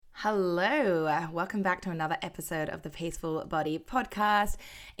Hello, welcome back to another episode of the Peaceful Body Podcast.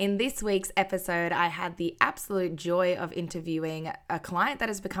 In this week's episode, I had the absolute joy of interviewing a client that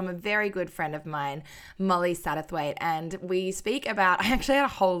has become a very good friend of mine, Molly Satterthwaite, and we speak about, I actually had a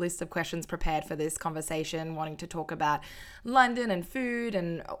whole list of questions prepared for this conversation, wanting to talk about London and food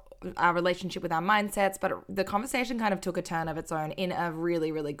and our relationship with our mindsets, but the conversation kind of took a turn of its own in a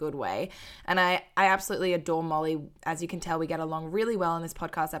really, really good way. And I absolutely adore Molly. As you can tell, we get along really well in this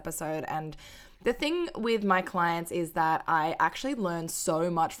podcast episode. And the thing with my clients is that I actually learn so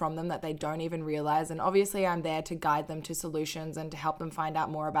much from them that they don't even realize. And obviously I'm there to guide them to solutions and to help them find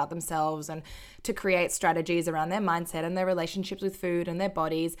out more about themselves and to create strategies around their mindset and their relationships with food and their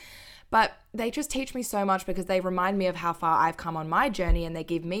bodies. But they just teach me so much because they remind me of how far I've come on my journey, and they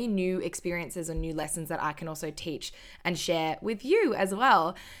give me new experiences and new lessons that I can also teach and share with you as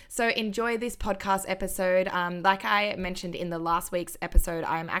well. So enjoy this podcast episode. Like I mentioned in the last week's episode,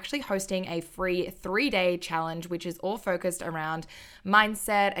 I'm actually hosting a free 3-day challenge, which is all focused around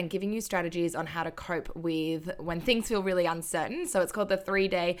mindset and giving you strategies on how to cope with when things feel really uncertain. So it's called the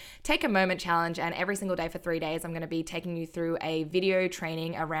 3-day Take a Moment Challenge, and every single day for 3 days, I'm going to be taking you through a video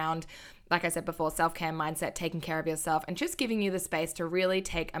training around, like I said before, self-care, mindset, taking care of yourself, and just giving you the space to really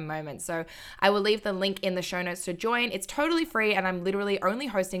take a moment. So I will leave the link in the show notes to join. It's totally free, and I'm literally only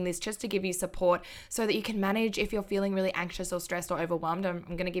hosting this just to give you support so that you can manage if you're feeling really anxious or stressed or overwhelmed. I'm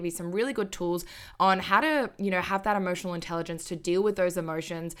going to give you some really good tools on how to, have that emotional intelligence to deal with those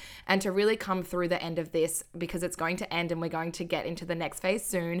emotions and to really come through the end of this, because it's going to end and we're going to get into the next phase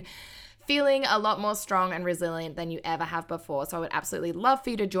soon, feeling a lot more strong and resilient than you ever have before. So I would absolutely love for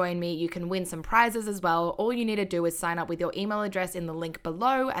you to join me. You can win some prizes as well. All you need to do is sign up with your email address in the link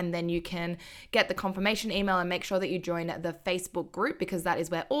below, and then you can get the confirmation email and make sure that you join the Facebook group, because that is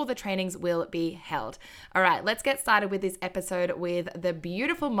where all the trainings will be held. All right, let's get started with this episode with the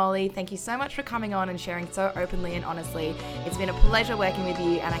beautiful Molly. Thank you so much for coming on and sharing so openly and honestly. It's been a pleasure working with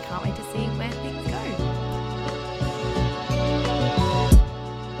you, and I can't wait to see where things go.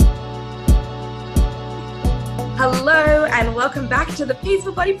 Hello and welcome back to the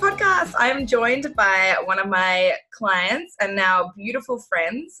Peaceful Body Podcast. I am joined by one of my clients and now beautiful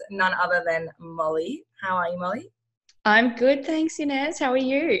friends, none other than Molly. How are you, Molly? I'm good, thanks, Inez. How are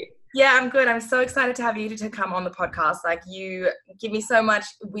you? Yeah, I'm good. I'm so excited to have you to come on the podcast. Like, you give me so mumuch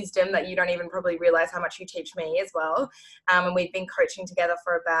wisdom that you don't even probably realize how much you teach me as well. And we've been coaching together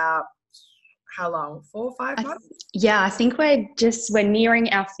for about how long? 4 or 5 months? I think we're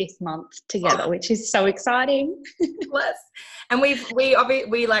nearing our 5th month together, which is so exciting. Bless. And we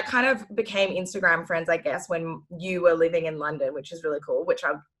like kind of became Instagram friends, I guess, when you were living in London, which is really cool, which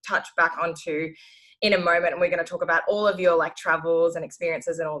I'll touch back onto in a moment. And we're going to talk about all of your like travels and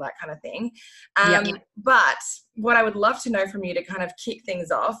experiences and all that kind of thing. But what I would love to know from you to kind of kick things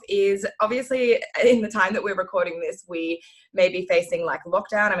off is, obviously in the time that we're recording this, we may be facing like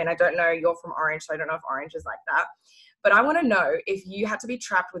lockdown. I mean, I don't know, you're from Orange, so I don't know if Orange is like that. But I want to know, if you had to be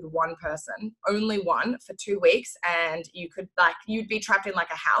trapped with one person, only one, for 2 weeks, and you'd be trapped in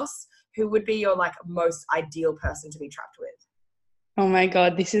like a house, who would be your like most ideal person to be trapped with? Oh my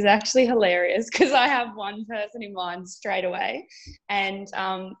God, this is actually hilarious because I have one person in mind straight away, and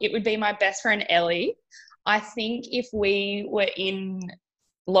it would be my best friend, Ellie. I think if we were in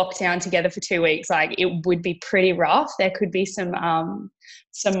lockdown together for 2 weeks, like, it would be pretty rough. There could be some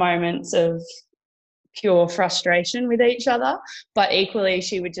moments of pure frustration with each other, but equally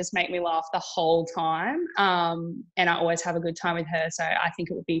she would just make me laugh the whole time, and I always have a good time with her, so I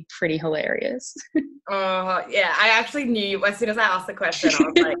think it would be pretty hilarious. Oh yeah, I actually knew as soon as I asked the question, I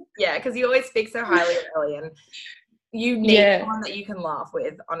was like, yeah, because you always speak so highly of Ellie, and you need someone that you can laugh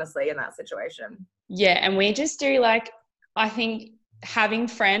with, honestly, in that situation. Yeah, and we just do, like, I think having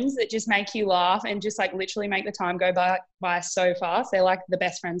friends that just make you laugh and just like literally make the time go by so fast, they're like the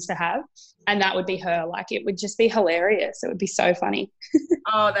best friends to have. And that would be her. Like, it would just be hilarious. It would be so funny.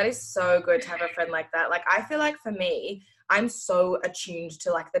 Oh, that is so good to have a friend like that. Like, I feel like for me, I'm so attuned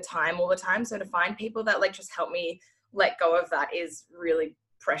to like the time all the time. So to find people that like just help me let go of that is really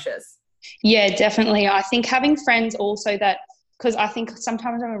precious. Yeah, definitely. I think having friends also that, because I think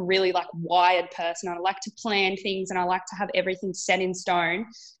sometimes I'm a really like wired person. I like to plan things and I like to have everything set in stone.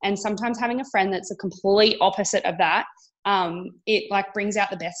 And sometimes having a friend that's a complete opposite of that, it like brings out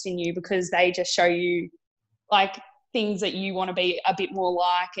the best in you, because they just show you like things that you want to be a bit more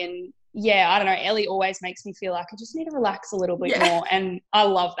like. And yeah, I don't know, Ellie always makes me feel like I just need to relax a little bit more, and I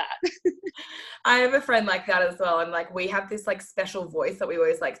love that. I have a friend like that as well. And like, we have this like special voice that we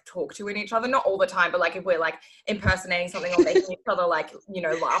always like talk to in each other. Not all the time, but like if we're like impersonating something or making each other like, you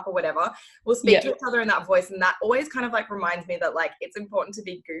know, laugh or whatever, we'll speak to each other in that voice. And that always kind of like reminds me that like, it's important to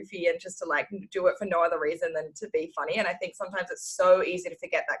be goofy and just to like do it for no other reason than to be funny. And I think sometimes it's so easy to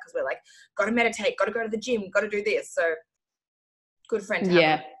forget that because we're like, got to meditate, got to go to the gym, got to do this. So good friend to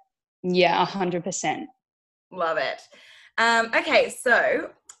have. Yeah, 100%. Love it. Okay, so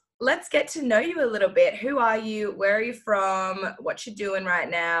let's get to know you a little bit. Who are you? Where are you from? What you doing right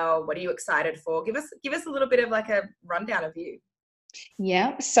now? What are you excited for? Give us a little bit of like a rundown of you.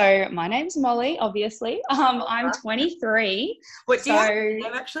 Yeah. So my name's Molly, obviously. I'm 23. What do you have a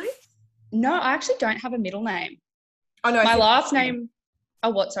name actually? No, I actually don't have a middle name. Oh no, my last name.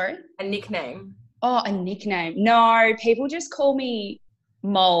 Oh, what? Sorry. A nickname. Oh, a nickname. No, people just call me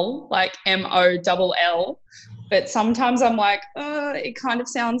Mole, like MOLL. But sometimes I'm like, it kind of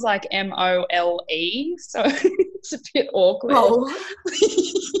sounds like MOLE, so it's a bit awkward. Oh.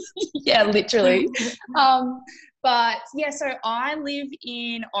 Yeah, literally. But yeah, so I live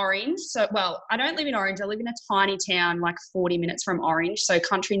in Orange. So, well, I don't live in Orange. I live in a tiny town, like 40 minutes from Orange, so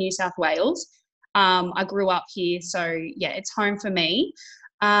country New South Wales. I grew up here, so yeah, it's home for me.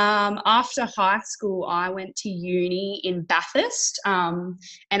 After high school, I went to uni in Bathurst, and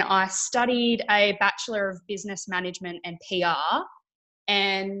I studied a Bachelor of Business Management and PR.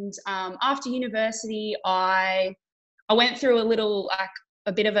 And after university, I went through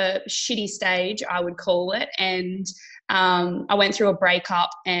a bit of a shitty stage, I would call it. And I went through a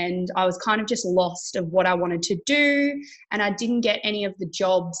breakup and I was kind of just lost of what I wanted to do. And I didn't get any of the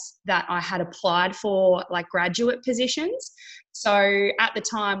jobs that I had applied for, like graduate positions. So at the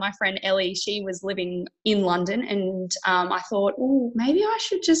time, my friend Ellie, she was living in London, and I thought, oh, maybe I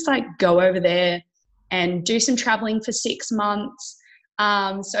should just like go over there and do some traveling for 6 months.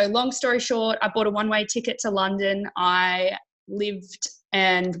 So long story short, I bought a one-way ticket to London. I lived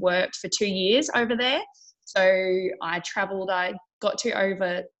and worked for 2 years over there. So I traveled, I got to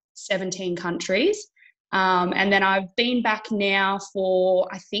over 17 countries. And then I've been back now for,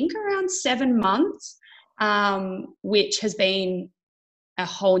 I think, around 7 months. Which has been a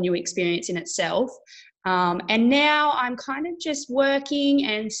whole new experience in itself. And now I'm kind of just working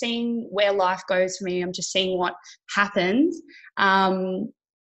and seeing where life goes for me. I'm just seeing what happens.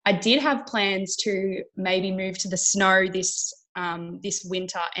 I did have plans to maybe move to the snow this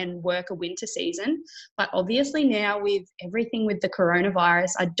winter and work a winter season. But obviously now with everything with the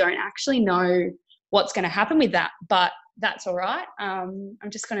coronavirus, I don't actually know what's going to happen with that. But that's all right. I'm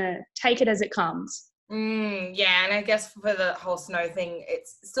just going to take it as it comes. Yeah, and I guess for the whole snow thing,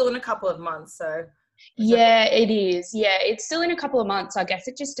 it's still in a couple of months, so. Yeah, it is. Yeah, it's still in a couple of months. I guess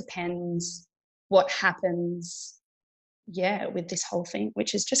it just depends what happens, with this whole thing,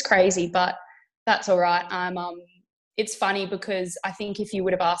 which is just crazy, but that's all right. It's funny because I think if you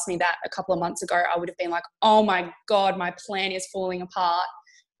would have asked me that a couple of months ago, I would have been like, oh my God, my plan is falling apart.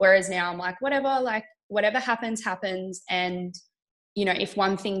 Whereas now I'm like, whatever happens. And you know, if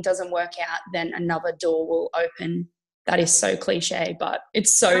one thing doesn't work out, then another door will open. That is so cliche, but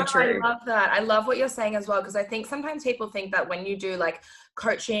it's so true. I love that. I love what you're saying as well, because I think sometimes people think that when you do like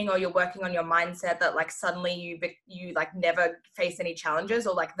coaching or you're working on your mindset, that like suddenly you like never face any challenges,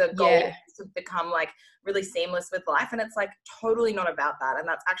 or like the goal is to become like really seamless with life. And it's like totally not about that. And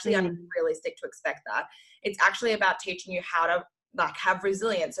that's actually unrealistic to expect that. It's actually about teaching you how to like have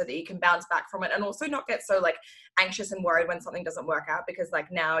resilience so that you can bounce back from it, and also not get so like anxious and worried when something doesn't work out, because like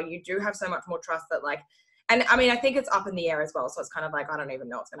now you do have so much more trust that like, and I mean, I think it's up in the air as well. So it's kind of like, I don't even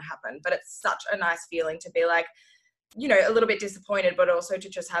know what's going to happen, but it's such a nice feeling to be like, you know, a little bit disappointed, but also to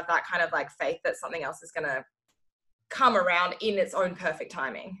just have that kind of like faith that something else is going to come around in its own perfect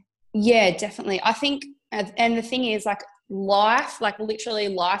timing. Yeah, definitely. I think, and the thing is like life, like literally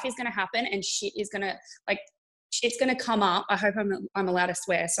life is going to happen, and shit is going to like, shit's going to come up. I hope I'm allowed to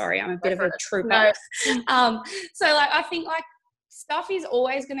swear. Sorry, I'm a bit of a trooper. No. So like, I think like stuff is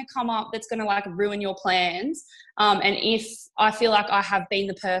always going to come up that's going to like ruin your plans. And if I feel like I have been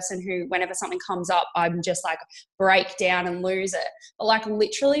the person who, whenever something comes up, I'm just like break down and lose it. But like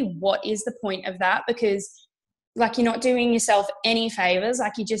literally, what is the point of that? Because like you're not doing yourself any favors.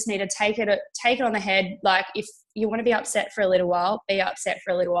 Like you just need to take it on the head. Like if you want to be upset for a little while, be upset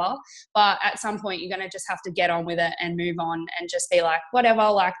for a little while. But at some point you're going to just have to get on with it and move on and just be like, whatever,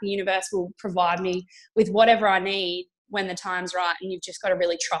 like the universe will provide me with whatever I need when the time's right. And you've just got to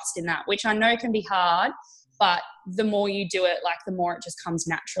really trust in that, which I know can be hard, but the more you do it, like the more it just comes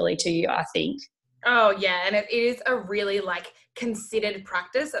naturally to you, I think. Oh yeah. And it is a really like considered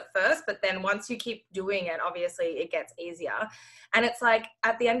practice at first, but then once you keep doing it, obviously it gets easier. And it's like,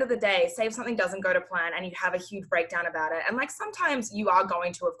 at the end of the day, say if something doesn't go to plan and you have a huge breakdown about it, and like sometimes you are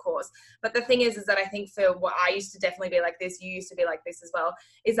going to, of course, but the thing is that I think for what I used to definitely be like this, you used to be like this as well,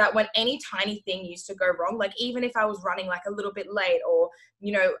 is that when any tiny thing used to go wrong, like even if I was running like a little bit late, or,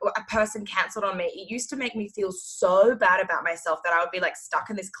 you know, a person canceled on me, it used to make me feel so bad about myself that I would be like stuck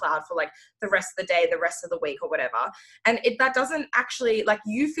in this cloud for like the rest of the day, the rest of the week or whatever. And that doesn't actually, like,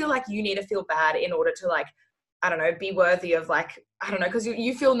 you feel like you need to feel bad in order to, like, I don't know, be worthy of, like, I don't know, because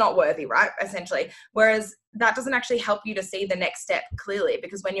you feel not worthy, right? Essentially. Whereas that doesn't actually help you to see the next step clearly,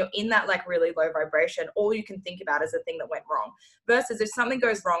 because when you're in that like really low vibration, all you can think about is the thing that went wrong. Versus if something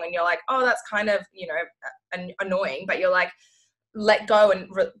goes wrong and you're like, oh, that's kind of, you know, annoying, but you're like, let go and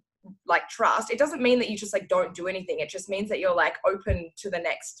like trust. It doesn't mean that you just like don't do anything. It just means that you're like open to the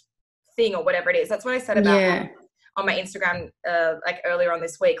next thing or whatever it is. That's what I said about on my Instagram like earlier on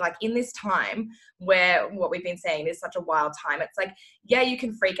this week. Like in this time where what we've been saying is such a wild time, it's like, yeah, you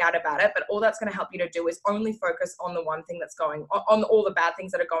can freak out about it, but all that's going to help you to do is only focus on the one thing that's going on, all the bad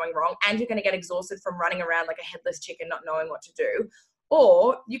things that are going wrong, and you're going to get exhausted from running around like a headless chicken not knowing what to do.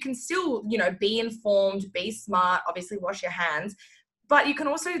 Or you can still, you know, be informed, be smart, obviously wash your hands, but you can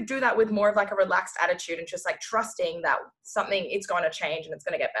also do that with more of like a relaxed attitude and just like trusting that something is going to change and it's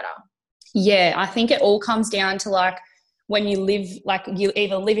going to get better. Yeah, I think it all comes down to like when you live, like you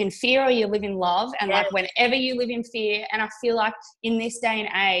either live in fear or you live in love. And like whenever you live in fear, and I feel like in this day and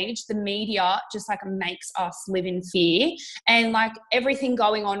age, the media just like makes us live in fear. And like everything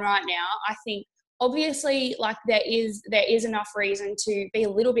going on right now, I think obviously like there is enough reason to be a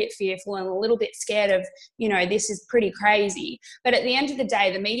little bit fearful and a little bit scared of, you know, this is pretty crazy. But at the end of the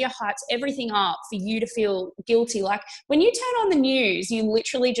day, the media hypes everything up for you to feel guilty. Like when you turn on the news, you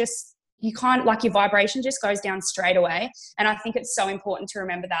literally just, you can't, like your vibration just goes down straight away. And I think it's so important to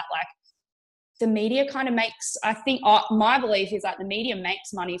remember that, like, the media kind of makes, I think my belief is that the media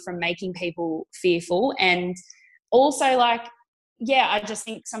makes money from making people fearful. And also like, yeah, I just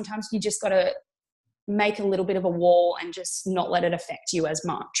think sometimes you just got to make a little bit of a wall and just not let it affect you as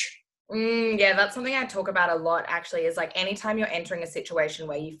much. Yeah, that's something I talk about a lot actually, is like anytime you're entering a situation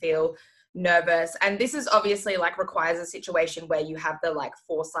where you feel nervous, and this is obviously like requires a situation where you have the like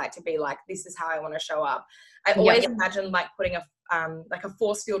foresight to be like, this is how I want to show up. I always imagine like putting a like a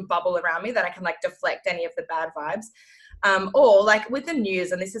force field bubble around me that I can like deflect any of the bad vibes. Or like with the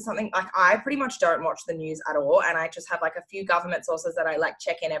news, and this is something like I pretty much don't watch the news at all, and I just have like a few government sources that I like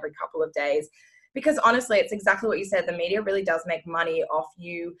check in every couple of days, because honestly it's exactly what you said, the media really does make money off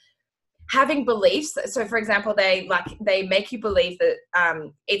you having beliefs. So for example, they make you believe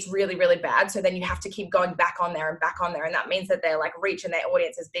that it's really, really bad. So then you have to keep going back on there. And that means that they're like reaching their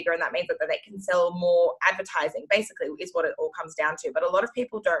audience is bigger. And that means that they can sell more advertising, basically, is what it all comes down to. But a lot of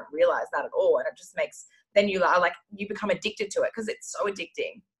people don't realize that at all. And it just makes, then you become addicted to it because it's so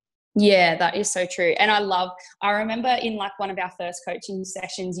addicting. Yeah, that is so true. And I remember in like one of our first coaching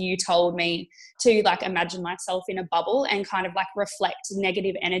sessions, you told me to like imagine myself in a bubble and kind of like reflect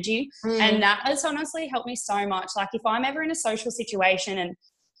negative energy. And that has honestly helped me so much. Like if I'm ever in a social situation and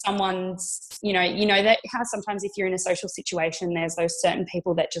someone's, you know that how sometimes if you're in a social situation, there's those certain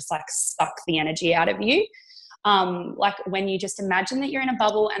people that just like suck the energy out of you. Like when you just imagine that you're in a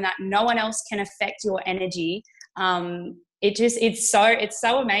bubble and that no one else can affect your energy, it's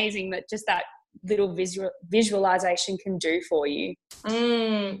so amazing that just that little visualization can do for you.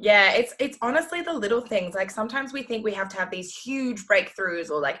 Yeah, it's honestly the little things. Like sometimes we think we have to have these huge breakthroughs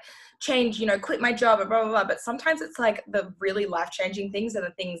or like change, you know, quit my job or blah, blah, blah. But sometimes it's like the really life-changing things are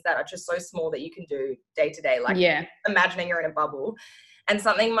the things that are just so small that you can do day to day. Like imagining you're in a bubble. And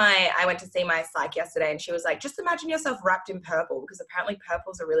something I went to see my psych yesterday and she was like, just imagine yourself wrapped in purple, because apparently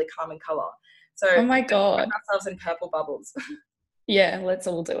purple's a really calming color. So oh my God, put ourselves in purple bubbles. Yeah, let's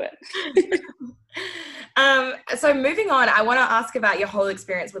all do it. So moving on, I want to ask about your whole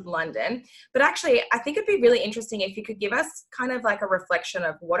experience with London, but actually I think it'd be really interesting if you could give us kind of like a reflection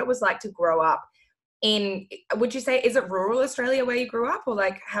of what it was like to grow up in, would you say, is it rural Australia where you grew up, or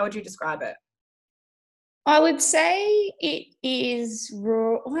like, how would you describe it? I would say it is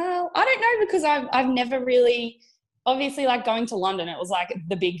rural. Well, I don't know, because I've never really, obviously like going to London, it was like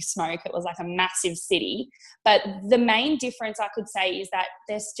the big smoke. It was like a massive city. But the main difference I could say is that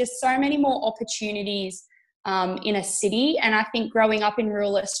there's just so many more opportunities in a city. And I think growing up in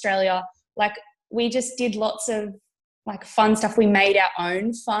rural Australia, like we just did lots of like fun stuff. We made our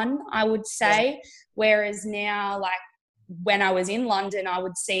own fun, I would say. Whereas now, like when I was in London, I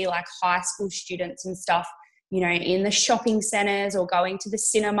would see like high school students and stuff, you know, in the shopping centres or going to the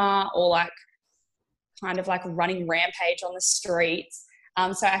cinema, or like kind of like running rampage on the streets.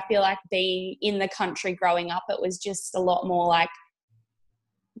 So I feel like being in the country growing up, it was just a lot more like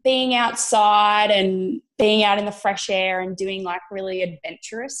being outside and being out in the fresh air and doing like really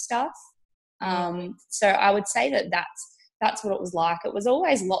adventurous stuff. So I would say that that's what it was like. It was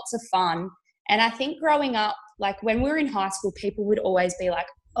always lots of fun. And I think growing up, like when we were in high school, people would always be like,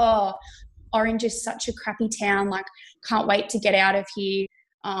 oh, Orange is such a crappy town. Like, can't wait to get out of here.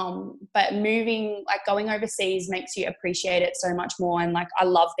 But moving, like going overseas makes you appreciate it so much more. And like, I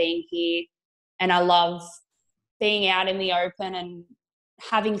love being here and I love being out in the open and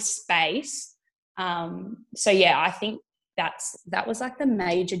having space. So yeah, I think that was like the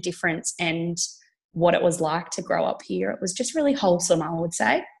major difference and what it was like to grow up here. It was just really wholesome, I would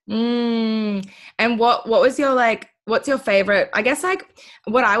say. And what was your like, what's your favorite? I guess like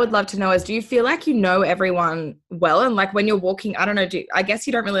what I would love to know is, do you feel like you know everyone well? And like when you're walking, I don't know, I guess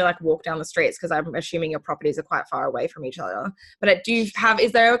you don't really like walk down the streets because I'm assuming your properties are quite far away from each other. But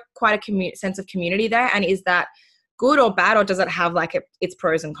is there quite a sense of community there? And is that good or bad, or does it have like its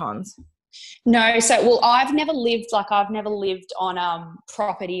pros and cons? No, so well, I've never lived on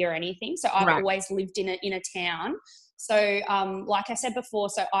property or anything. So I've always lived in a town. So like I said before,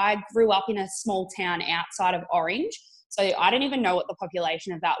 so I grew up in a small town outside of Orange. So I don't even know what the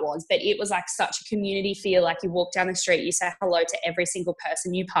population of that was, but it was like such a community feel. Like you walk down the street, you say hello to every single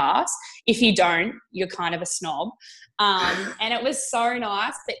person you pass. If you don't, you're kind of a snob. And it was so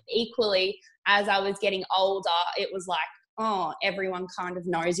nice. But equally, as I was getting older, it was like, oh, everyone kind of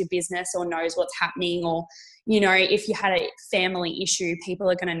knows your business or knows what's happening, or, you know, if you had a family issue, people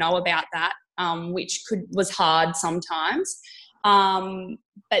are going to know about that, which was hard sometimes.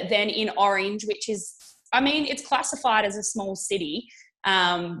 But then in Orange, which is, I mean, it's classified as a small city.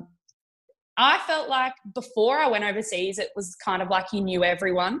 I felt like before I went overseas, it was kind of like you knew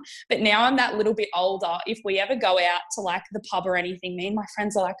everyone. But now I'm that little bit older. If we ever go out to like the pub or anything, me and my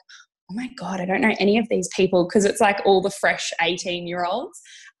friends are like, oh my God, I don't know any of these people, because it's like all the fresh 18-year-olds.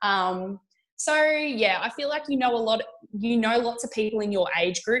 So yeah, I feel like you know lots of people in your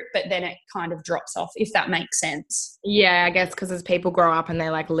age group, but then it kind of drops off, if that makes sense. Yeah, I guess because as people grow up and they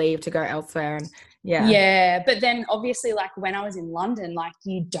like leave to go elsewhere, and yeah, but then obviously like when I was in London, like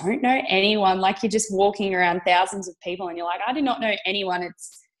you don't know anyone, like you're just walking around thousands of people and you're like, I do not know anyone.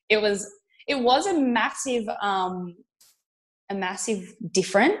 It was a massive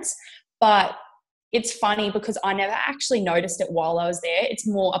difference. But it's funny because I never actually noticed it while I was there. It's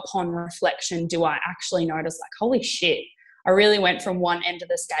more upon reflection do I actually notice, like, holy shit, I really went from one end of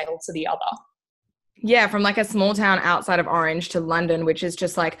the scale to the other. Yeah, from like a small town outside of Orange to London, which is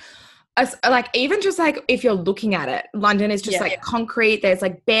just like even just like if you're looking at it, London is just like concrete. There's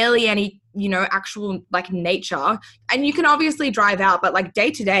like barely any, you know, actual like nature. And you can obviously drive out, but like day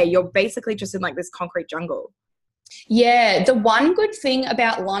to day, you're basically just in like this concrete jungle. Yeah, the one good thing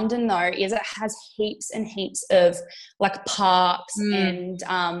about London though is it has heaps and heaps of like parks and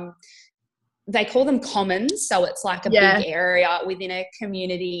they call them commons. So it's like a big area within a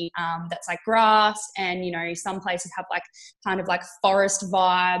community that's like grass, and, you know, some places have like kind of like forest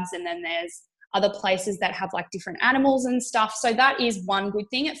vibes, and then there's other places that have like different animals and stuff. So that is one good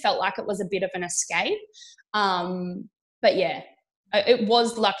thing. It felt like it was a bit of an escape. But yeah, it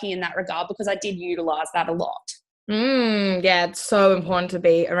was lucky in that regard because I did utilize that a lot. Yeah, it's so important to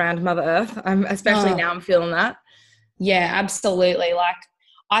be around Mother Earth. Especially now I'm feeling that. Yeah, absolutely. Like,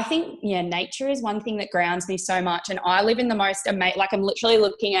 I think, yeah, nature is one thing that grounds me so much. And I live in the most like I'm literally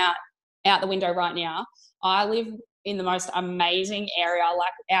looking out the window right now. I live in the most amazing area.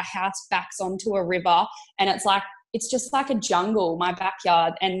 Like our house backs onto a river, and it's just like a jungle, my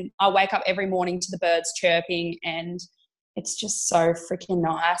backyard. And I wake up every morning to the birds chirping, and it's just so freaking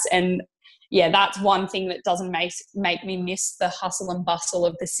nice. And yeah, that's one thing that doesn't make me miss the hustle and bustle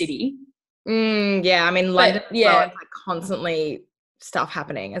of the city. Yeah, I mean, London, it's like constantly stuff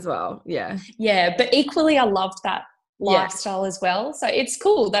happening as well. Yeah. Yeah, but equally I loved that lifestyle as well. So it's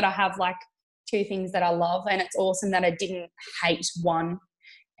cool that I have like two things that I love, and it's awesome that I didn't hate one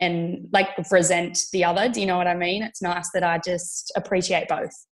and like resent the other. Do you know what I mean? It's nice that I just appreciate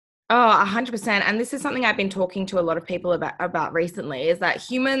both. Oh, 100%. And this is something I've been talking to a lot of people about recently, is that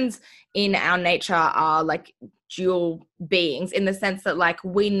humans in our nature are like dual beings, in the sense that like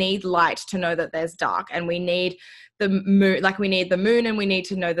we need light to know that there's dark, and we need the moon, like we need the moon and we need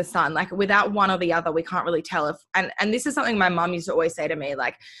to know the sun. Like without one or the other, we can't really tell if, and this is something my mum used to always say to me,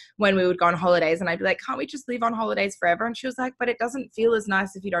 like when we would go on holidays, and I'd be like, can't we just live on holidays forever? And she was like, but it doesn't feel as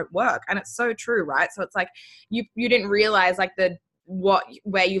nice if you don't work. And it's so true, right? So it's like you didn't realize like the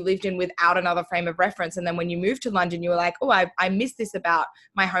where you lived in without another frame of reference. And then when you moved to London, you were like, oh, I miss this about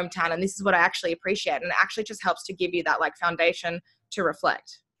my hometown, and this is what I actually appreciate. And it actually just helps to give you that like foundation to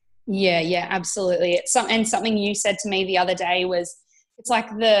reflect. Yeah, absolutely. It's something you said to me the other day was, it's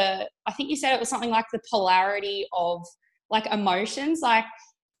like I think you said it was something like the polarity of like emotions. Like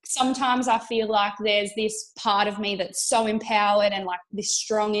sometimes I feel like there's this part of me that's so empowered and like this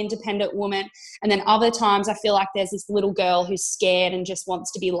strong, independent woman. And then other times I feel like there's this little girl who's scared and just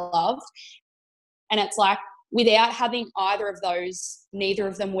wants to be loved. And it's like, without having either of those, neither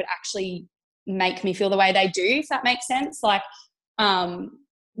of them would actually make me feel the way they do, if that makes sense. Like,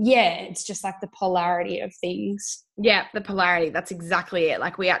 yeah, it's just like the polarity of things. Yeah, the polarity. That's exactly it.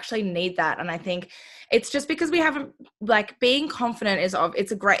 Like we actually need that. And I think it's just because we haven't, like, being confident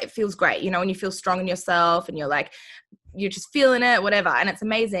it feels great, you know, when you feel strong in yourself and you're just feeling it, whatever. And it's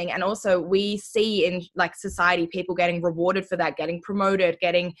amazing. And also we see in like society, people getting rewarded for that, getting promoted,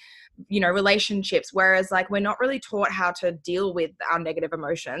 getting, you know, relationships. Whereas like, we're not really taught how to deal with our negative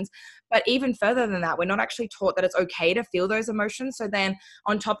emotions. But even further than that, we're not actually taught that it's okay to feel those emotions. So then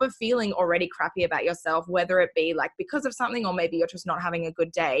on top of feeling already crappy about yourself, whether it be like because of something, or maybe you're just not having a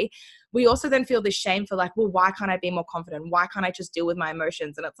good day, we also then feel this shame for like, well, why can't I be more confident? Why can't I just deal with my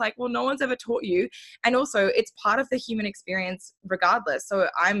emotions? And it's like, well, no one's ever taught you. And also it's part of the human experience regardless. So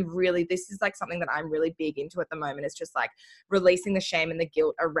this is like something that I'm really big into at the moment, is just like releasing the shame and the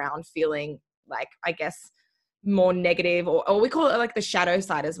guilt around feeling like, I guess, more negative, or we call it like the shadow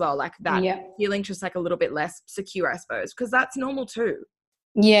side as well, like that feeling just like a little bit less secure, I suppose, because that's normal too.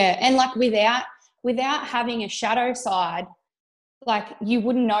 Yeah. And like without having a shadow side, like you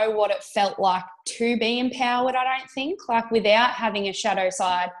wouldn't know what it felt like to be empowered, I don't think. Like without having a shadow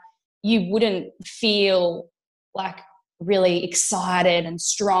side, you wouldn't feel like really excited and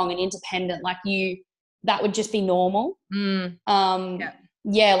strong and independent. Like that would just be normal.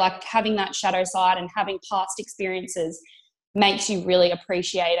 Yeah, like having that shadow side and having past experiences makes you really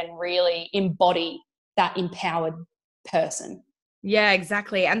appreciate and really embody that empowered person. Yeah,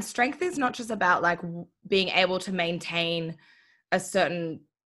 exactly. And strength is not just about like being able to maintain a certain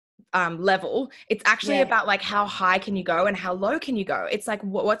level. It's actually about like how high can you go and how low can you go. It's like,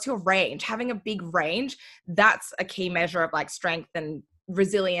 what's your range? Having a big range, that's a key measure of like strength and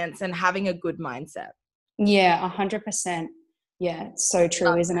resilience and having a good mindset. Yeah, 100%. Yeah, it's so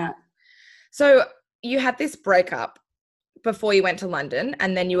true, isn't it? So you had this breakup before you went to London,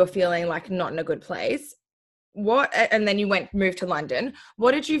 and then you were feeling like not in a good place. And then you moved to London.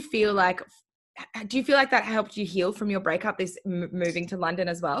 What did you feel like? Do you feel like that helped you heal from your breakup, this moving to London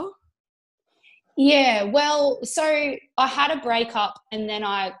as well? Yeah, well, so I had a breakup, and then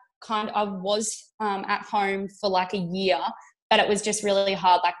I was at home for like a year, but it was just really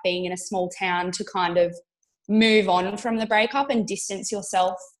hard, like being in a small town, to kind of move on from the breakup and distance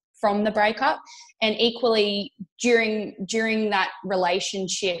yourself from the breakup. And equally during that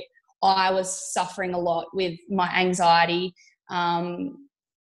relationship, I was suffering a lot with my anxiety, and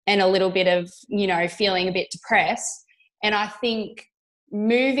a little bit of, you know, feeling a bit depressed. And I think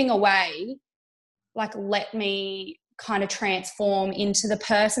moving away like let me kind of transform into the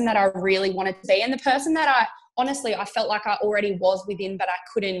person that I really wanted to be, and the person that I felt like I already was within, but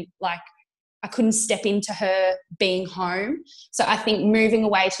I couldn't step into her being home. So I think moving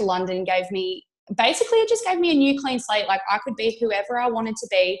away to London it just gave me a new clean slate. Like I could be whoever I wanted to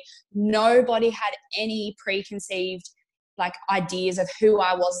be. Nobody had any preconceived like ideas of who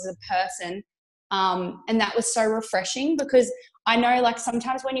I was as a person. And that was so refreshing, because I know like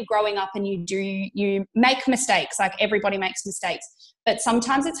sometimes when you're growing up and you make mistakes, like everybody makes mistakes, but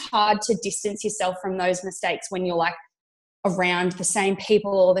sometimes it's hard to distance yourself from those mistakes when you're like around the same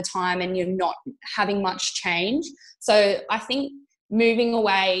people all the time and you're not having much change. So I think moving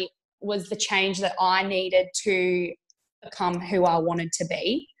away was the change that I needed to become who I wanted to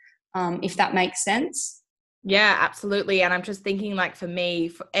be, if that makes sense. Yeah, absolutely. And I'm just thinking like for me,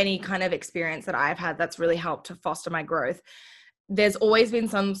 for any kind of experience that I've had that's really helped to foster my growth, there's always been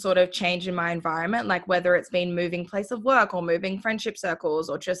some sort of change in my environment, like whether it's been moving place of work or moving friendship circles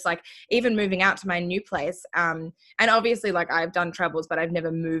or just like even moving out to my new place. And obviously like I've done travels, but I've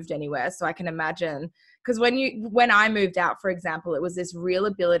never moved anywhere. So I can imagine, because when I moved out, for example, it was this real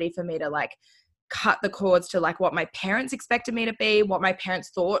ability for me to like cut the cords to like what my parents expected me to be, what my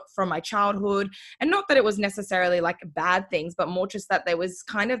parents thought from my childhood. And not that it was necessarily like bad things, but more just that there was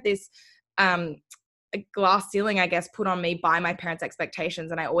kind of this a glass ceiling, I guess, put on me by my parents'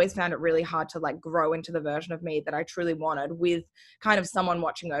 expectations. And I always found it really hard to like grow into the version of me that I truly wanted with kind of someone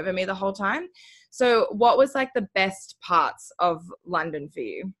watching over me the whole time. So what was like the best parts of London for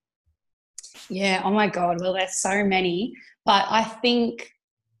you? Yeah. Oh my God. Well, there's so many, but I think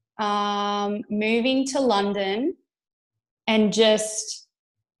moving to London and just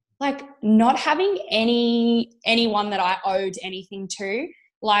like not having anyone that I owed anything to.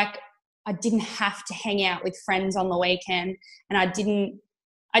 Like I didn't have to hang out with friends on the weekend, and I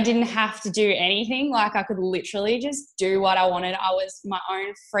didn't have to do anything. Like I could literally just do what I wanted. I was my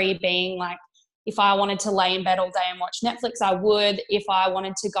own free being. Like if I wanted to lay in bed all day and watch Netflix, I would. If I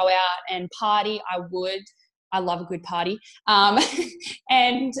wanted to go out and party, I would. I love a good party.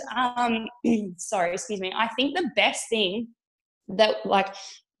 And sorry, excuse me. I think the best thing that like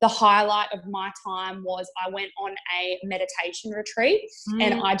the highlight of my time was I went on a meditation retreat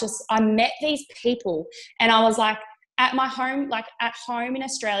and I met these people, and I was like at my home, like at home in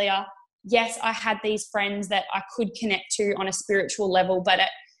Australia. Yes, I had these friends that I could connect to on a spiritual level, but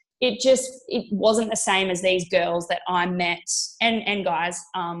it wasn't the same as these girls that I met and guys,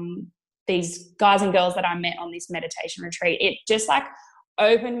 these guys and girls that I met on this meditation retreat. It just like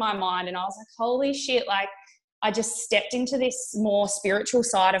opened my mind, and I was like, holy shit, like I just stepped into this more spiritual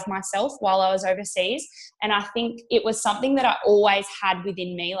side of myself while I was overseas. And I think it was something that I always had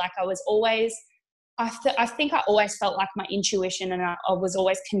within me. Like I was always, I think I always felt like my intuition, and I was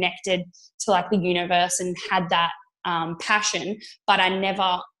always connected to like the universe and had that passion, but I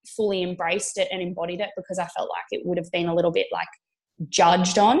never fully embraced it and embodied it because I felt like it would have been a little bit like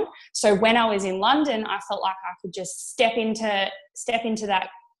judged on. So when I was in London, I felt like I could just step into that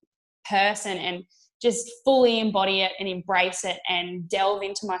person and just fully embody it and embrace it and delve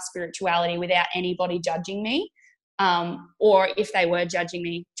into my spirituality without anybody judging me. Or if they were judging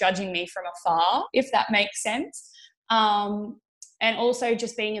me from afar, if that makes sense. And also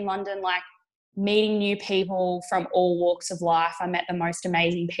just being in London, like meeting new people from all walks of life. I met the most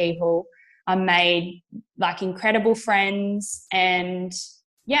amazing people. I made like incredible friends, and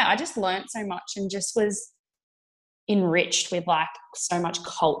yeah, I just learned so much and just was enriched with like so much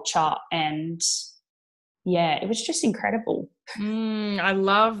culture, and yeah, it was just incredible. I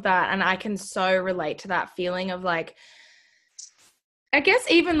love that. And I can so relate to that feeling of like, I guess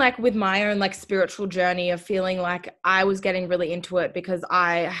even like with my own like spiritual journey of feeling like I was getting really into it because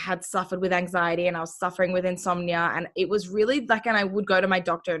I had suffered with anxiety and I was suffering with insomnia, and it was really like, and I would go to my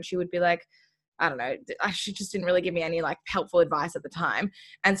doctor and she would be like, I don't know, she just didn't really give me any like helpful advice at the time.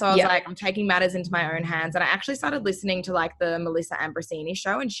 And so I was like, I'm taking matters into my own hands. And I actually started listening to like the Melissa Ambrosini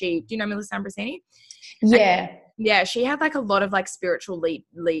show, and do you know Melissa Ambrosini? Yeah. And, yeah, she had like a lot of like spiritual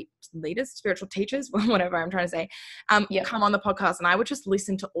leaders, spiritual teachers, whatever I'm trying to say, come on the podcast, and I would just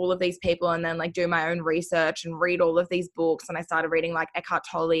listen to all of these people and then like do my own research and read all of these books. And I started reading like Eckhart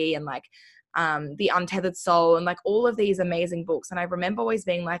Tolle and like The Untethered Soul and like all of these amazing books. And I remember always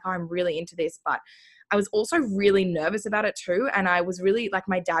being like, oh, I'm really into this, but I was also really nervous about it too. And I was really like,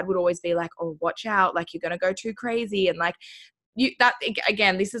 my dad would always be like, oh, watch out, like you're going to go too crazy. And like,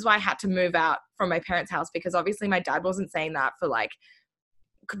 again, this is why I had to move out from my parents' house, because obviously my dad wasn't saying that for like,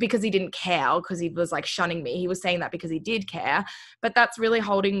 because he didn't care, because he was like shunning me. He was saying that because he did care, but that's really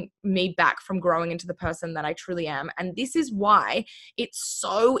holding me back from growing into the person that I truly am. And this is why it's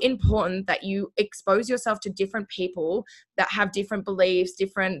so important that you expose yourself to different people that have different beliefs,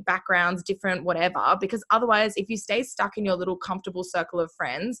 different backgrounds, different whatever, because otherwise if you stay stuck in your little comfortable circle of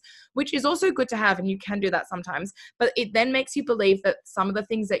friends, which is also good to have, and you can do that sometimes, but it then makes you believe that some of the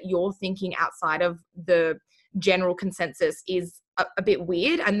things that you're thinking outside of the general consensus is a bit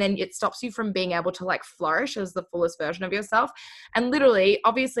weird, and then it stops you from being able to like flourish as the fullest version of yourself. And literally,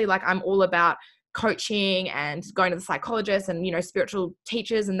 obviously, like I'm all about coaching and going to the psychologist and, you know, spiritual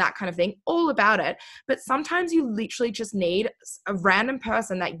teachers and that kind of thing, all about it. But sometimes you literally just need a random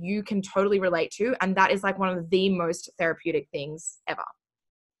person that you can totally relate to, and that is like one of the most therapeutic things ever.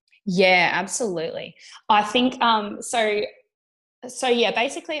 Yeah, absolutely. I think so yeah,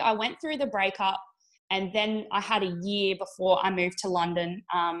 basically I went through the breakup, and then I had a year before I moved to London.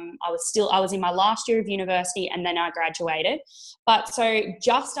 I was in my last year of university, and then I graduated. But so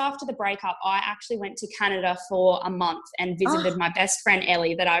just after the breakup, I actually went to Canada for a month and visited my best friend,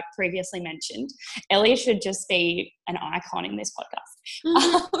 Ellie, that I previously mentioned. Ellie should just be an icon in this podcast.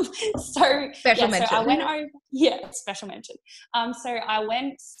 Special mention. So I went over, special mention. So I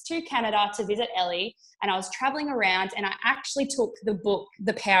went to Canada to visit Ellie, and I was traveling around, and I actually took the book,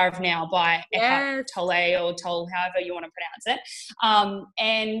 The Power of Now by Eckhart Tolle, or Tolle, however you want to pronounce it.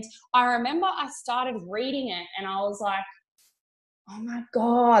 And I remember I started reading it, and I was like, oh my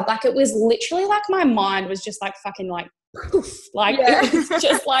God, like it was literally like my mind was just like fucking like poof, like it was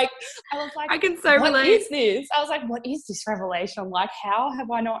just like, I was like, I can so relate. What is this? I was like, what is this revelation? I'm like, how have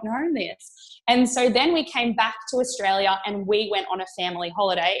I not known this? And so then we came back to Australia and we went on a family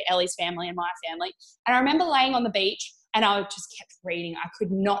holiday, Ellie's family and my family. And I remember laying on the beach and I just kept reading. I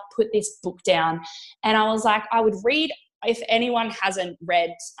could not put this book down. And I was like, I would read, if anyone hasn't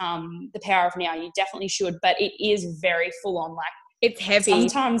read The Power of Now, you definitely should, but it is very full on. Like, it's heavy.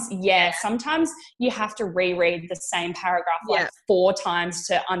 Sometimes you have to reread the same paragraph like 4 times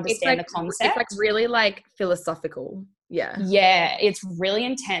to understand the concept. It's like really like philosophical. Yeah. Yeah, it's really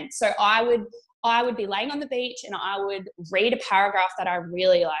intense. So I would be laying on the beach and I would read a paragraph that I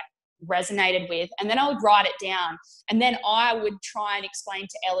really like resonated with, and then I would write it down, and then I would try and explain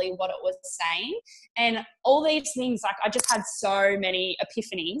to Ellie what it was saying. And all these things, like I just had so many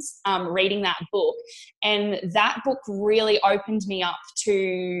epiphanies reading that book, and that book really opened me up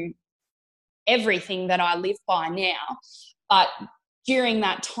to everything that I live by now. But during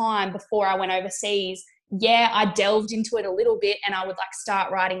that time before I went overseas, I delved into it a little bit, and I would like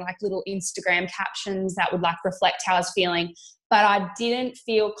start writing like little Instagram captions that would like reflect how I was feeling. But I didn't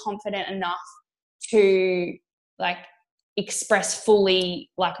feel confident enough to like express fully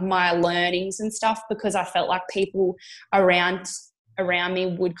like my learnings and stuff, because I felt like people around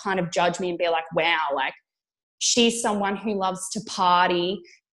me would kind of judge me and be like, wow, like she's someone who loves to party.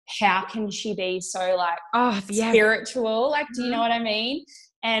 How can she be so like spiritual? Like, do you know what I mean?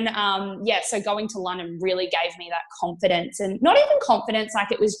 And so going to London really gave me that confidence, and not even confidence,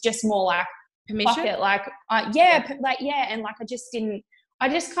 like it was just more like permission. And like I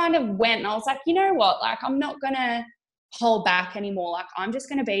just kind of went and I was like, you know what, like I'm not gonna hold back anymore. Like I'm just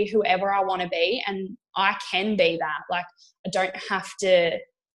gonna be whoever I want to be, and I can be that. Like I don't have to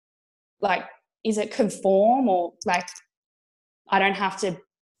like, is it conform, or like I don't have to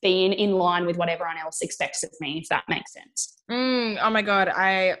be in line with what everyone else expects of me, if that makes sense. Oh my God,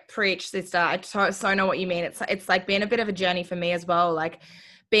 I preach, sister. I so know what you mean. It's like been a bit of a journey for me as well. Like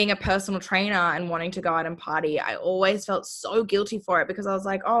being a personal trainer and wanting to go out and party, I always felt so guilty for it, because I was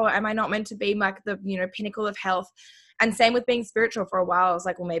like, oh, am I not meant to be like the, pinnacle of health? And same with being spiritual. For a while, I was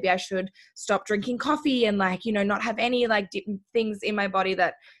like, well, maybe I should stop drinking coffee and like, not have any like things in my body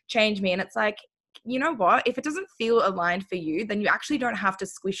that change me. And it's like, you know what? If it doesn't feel aligned for you, then you actually don't have to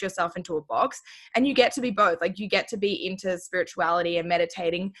squish yourself into a box, and you get to be both. Like you get to be into spirituality and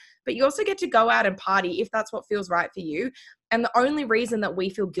meditating, but you also get to go out and party if that's what feels right for you. And the only reason that we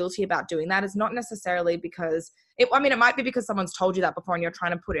feel guilty about doing that is not necessarily because it might be because someone's told you that before and you're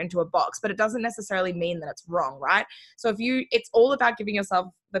trying to put it into a box, but it doesn't necessarily mean that it's wrong, right? So it's all about giving yourself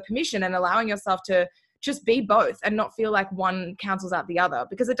the permission and allowing yourself to just be both and not feel like one cancels out the other,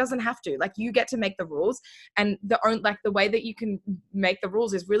 because it doesn't have to. Like you get to make the rules, and the way that you can make the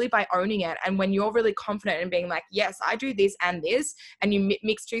rules is really by owning it. And when you're really confident in being like, yes, I do this and this, and you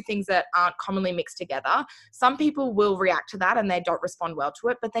mix two things that aren't commonly mixed together, some people will react to that and they don't respond well to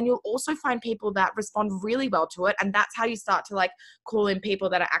it. But then you'll also find people that respond really well to it. And that's how you start to like call in people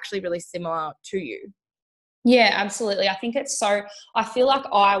that are actually really similar to you. Yeah, absolutely. I feel like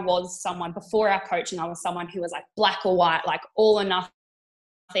I was someone before our coaching, I was someone who was like black or white, like all or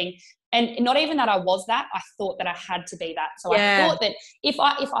nothing. And not even that I was that, I thought that I had to be that. So I thought that if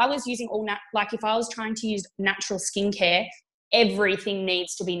I was using if I was trying to use natural skincare, everything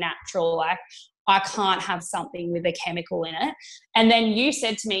needs to be natural. Like I can't have something with a chemical in it. And then you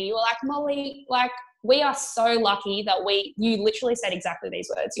said to me, you were like, Molly, like, we are so lucky that you literally said exactly these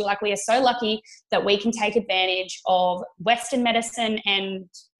words. You're like, we are so lucky that we can take advantage of Western medicine and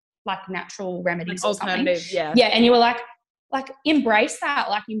like natural remedies, like alternative, yeah. And you were like embrace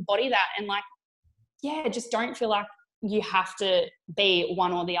that, like embody that, and like, just don't feel like you have to be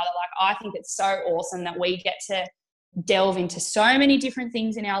one or the other. Like I think it's so awesome that we get to delve into so many different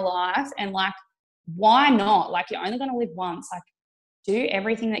things in our life, and like, why not? Like you're only going to live once. Like do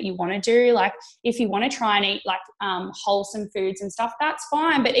everything that you want to do. Like if you want to try and eat like wholesome foods and stuff, that's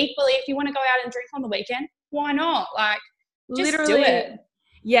fine. But equally, if you want to go out and drink on the weekend, why not? Like just literally do it.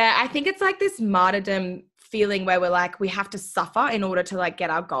 Yeah, I think it's like this martyrdom feeling where we're like, we have to suffer in order to like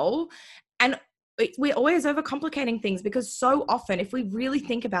get our goal. And we're always overcomplicating things, because so often, if we really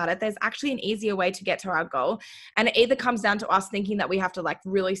think about it, there's actually an easier way to get to our goal. And it either comes down to us thinking that we have to like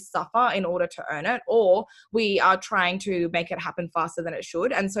really suffer in order to earn it, or we are trying to make it happen faster than it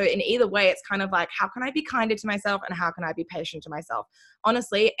should. And so in either way, it's kind of like, how can I be kinder to myself and how can I be patient to myself?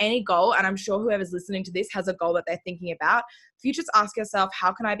 Honestly, any goal, and I'm sure whoever's listening to this has a goal that they're thinking about. If you just ask yourself,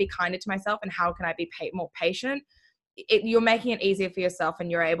 how can I be kinder to myself and how can I be more patient? You're making it easier for yourself, and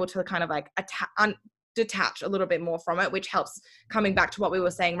you're able to kind of like detach a little bit more from it, which helps, coming back to what we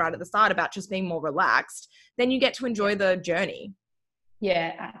were saying right at the start about just being more relaxed. Then you get to enjoy the journey.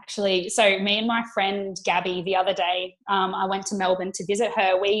 Yeah, actually. So me and my friend Gabby the other day, I went to Melbourne to visit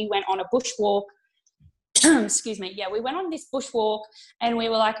her. We went on a bushwalk. Excuse me. Yeah, we went on this bushwalk and we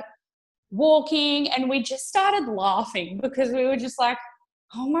were like walking and we just started laughing because we were just like,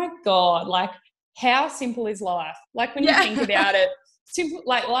 oh my God, like how simple is life? Like when you think about it, simple,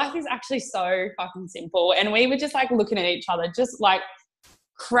 like life is actually so fucking simple. And we were just like looking at each other, just like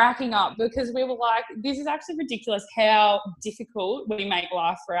cracking up because we were like, this is actually ridiculous how difficult we make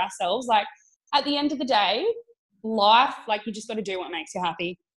life for ourselves. Like at the end of the day, life, like you just got to do what makes you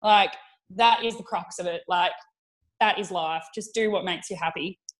happy. Like that is the crux of it. Like that is life. Just do what makes you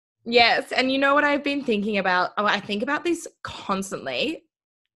happy. Yes. And you know what I've been thinking about? Oh, I think about this constantly,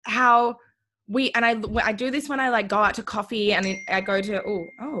 how I do this when I like go out to coffee and I go to,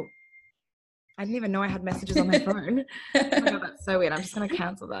 I didn't even know I had messages on my phone. Oh my God, that's so weird. I'm just going to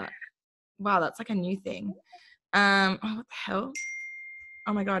cancel that. Wow, that's like a new thing. What the hell?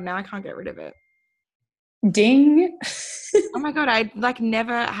 Oh my God, now I can't get rid of it. Ding. Oh my God, I like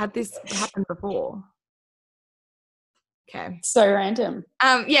never had this happen before. Okay. So random.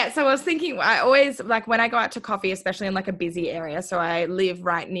 Yeah, so I was thinking, I always, like when I go out to coffee, especially in like a busy area, so I live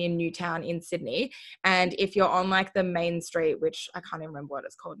right near Newtown in Sydney, and if you're on like the main street, which I can't even remember what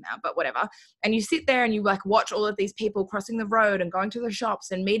it's called now, but whatever, and you sit there and you like watch all of these people crossing the road and going to the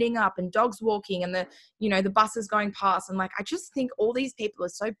shops and meeting up and dogs walking and the buses going past, and like I just think all these people are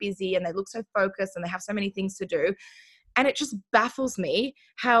so busy and they look so focused and they have so many things to do. And it just baffles me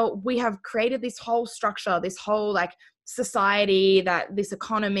how we have created this whole structure, this whole like society, this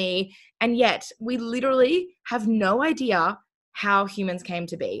economy, and yet we literally have no idea how humans came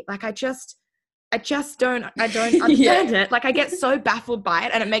to be. Like I don't understand it. Like I get so baffled by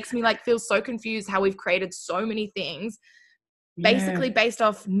it, and it makes me like feel so confused how we've created so many things basically based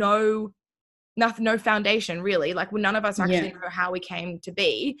off no foundation really. Like none of us actually know how we came to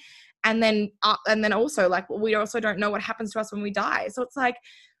be. And then also like we also don't know what happens to us when we die. So it's like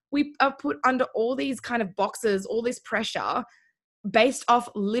we are put under all these kind of boxes, all this pressure based off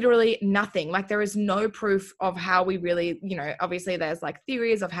literally nothing. Like there is no proof of how we really, obviously there's like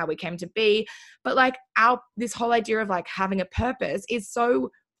theories of how we came to be, but like this whole idea of like having a purpose is so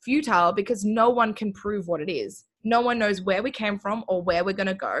futile because no one can prove what it is. No one knows where we came from or where we're going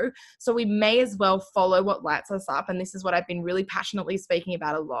to go. So we may as well follow what lights us up. And this is what I've been really passionately speaking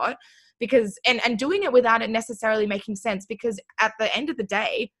about a lot, because, and doing it without it necessarily making sense, because at the end of the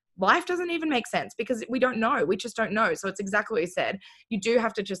day, life doesn't even make sense because we don't know. We just don't know. So it's exactly what you said. You do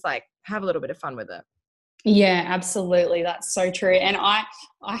have to just like have a little bit of fun with it. Yeah, absolutely. That's so true. And I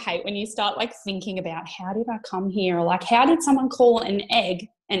hate when you start like thinking about how did I come here? Or like how did someone call an egg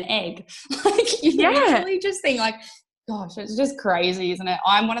an egg? Like you literally just think like, gosh, it's just crazy, isn't it?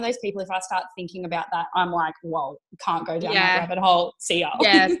 I'm one of those people, if I start thinking about that, I'm like, whoa, can't go down that rabbit hole. See ya.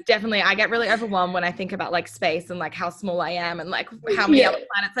 Yeah, definitely. I get really overwhelmed when I think about like space and like how small I am and like how many other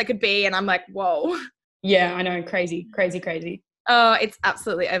planets I could be. And I'm like, whoa. Yeah, I know. Crazy, crazy, crazy. Oh, it's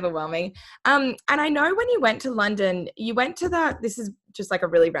absolutely overwhelming. And I know when you went to London, you went to this is just like a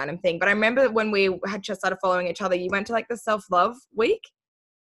really random thing, but I remember when we had just started following each other, you went to like the self-love week.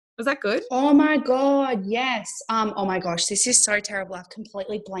 Was that good? Oh my God, yes. Oh my gosh, this is so terrible. I've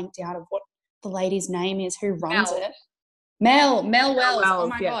completely blanked out of what the lady's name is who runs it. Mel Wells. Oh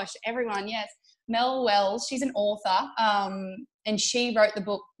my gosh, everyone, yes. Mel Wells, she's an author, and she wrote the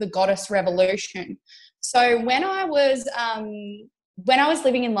book, The Goddess Revolution. So when I was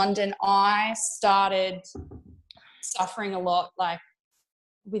living in London, I started suffering a lot, like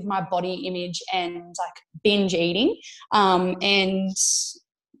with my body image and like binge eating,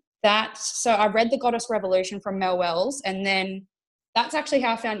 so I read The Goddess Revolution from Mel Wells, and then that's actually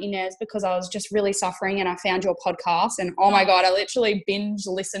how I found Inez, because I was just really suffering and I found your podcast, and oh my God, I literally binge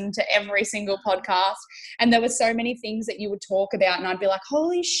listened to every single podcast, and there were so many things that you would talk about and I'd be like,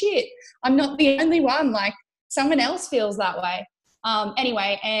 holy shit, I'm not the only one, like someone else feels that way.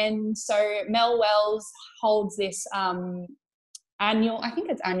 Anyway, and so Mel Wells holds this annual, I think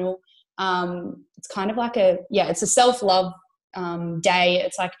it's annual, it's kind of like it's a self-love day.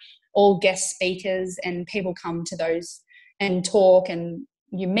 It's like all guest speakers and people come to those and talk, and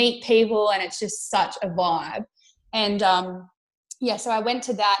you meet people, and it's just such a vibe. And so I went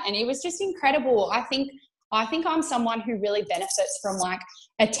to that, and it was just incredible. I think I'm someone who really benefits from like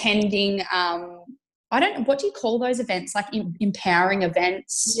attending I don't know, what do you call those events, like empowering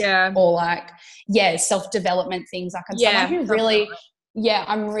events, or like self-development things. Like I'm someone who really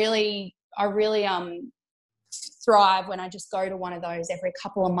I really thrive when I just go to one of those every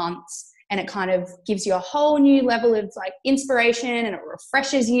couple of months, and it kind of gives you a whole new level of like inspiration, and it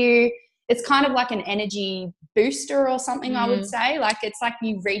refreshes you. it's kind of like an energy booster or something, I would Mm. say. Like it's like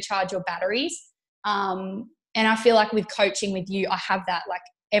you recharge your batteries. And I feel like with coaching with you, I have that. Like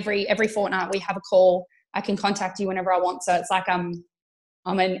every fortnight we have a call. I can contact you whenever I want. So it's like I'm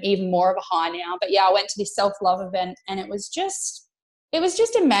in even more of a high now. But yeah, I went to this self-love event and it was just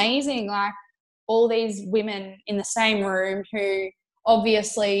amazing. Like all these women in the same room who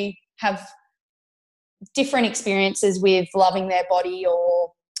obviously have different experiences with loving their body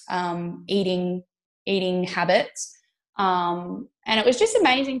or eating habits. And it was just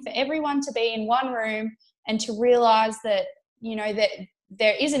amazing for everyone to be in one room and to realize that, you know, that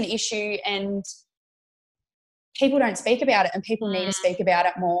there is an issue and people don't speak about it and people need to speak about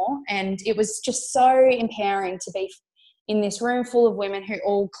it more. And it was just so empowering to be in this room full of women who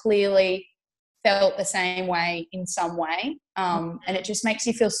all clearly felt the same way in some way. And it just makes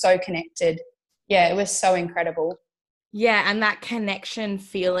you feel so connected. Yeah, it was so incredible. Yeah, and that connection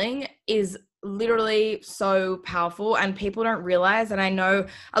feeling is literally so powerful and people don't realize. And I know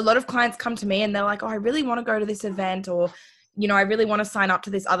a lot of clients come to me and they're like, oh, I really want to go to this event, or, you know, I really want to sign up to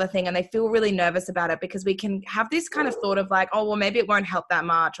this other thing, and they feel really nervous about it because we can have this kind of thought of like, oh, well, maybe it won't help that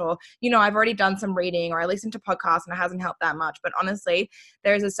much, or, you know, I've already done some reading, or I listened to podcasts and it hasn't helped that much. But honestly,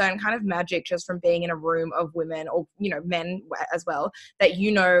 there is a certain kind of magic just from being in a room of women, or, you know, men as well, that,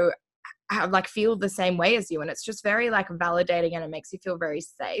 you know, like feel the same way as you, and it's just very like validating and it makes you feel very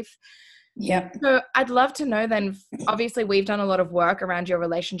safe. Yeah. So I'd love to know then, obviously we've done a lot of work around your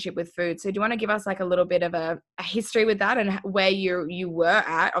relationship with food, so do you want to give us like a little bit of a history with that and where you were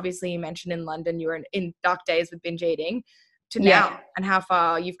at? Obviously you mentioned in London you were in dark days with binge eating to now, and how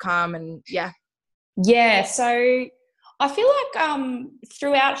far you've come. And So I feel like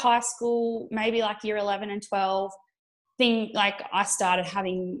throughout high school, maybe like year 11 and 12, like I started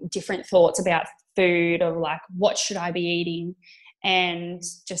having different thoughts about food, or like what should I be eating and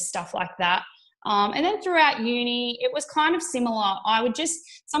just stuff like that. And then throughout uni, it was kind of similar.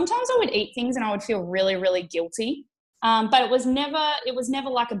 Sometimes I would eat things and I would feel really, really guilty. But it was never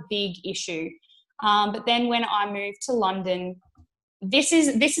like a big issue. But then when I moved to London, this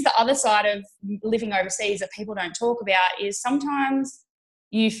is the other side of living overseas that people don't talk about, is sometimes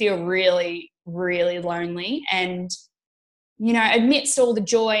you feel really, really lonely, and, you know, amidst all the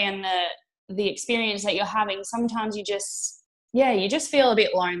joy and the experience that you're having, sometimes you just feel a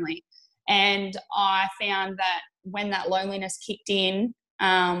bit lonely. And I found that when that loneliness kicked in,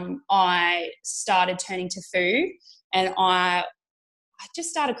 I started turning to food, and I just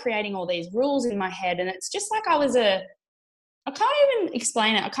started creating all these rules in my head. And it's just like I can't even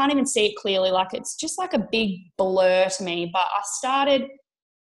explain it. I can't even see it clearly. Like it's just like a big blur to me. But I started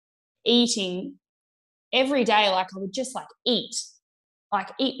eating every day. Like I would just eat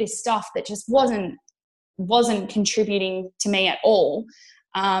this stuff that just wasn't contributing to me at all.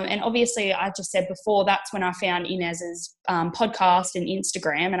 And obviously, I just said before, that's when I found Inez's podcast and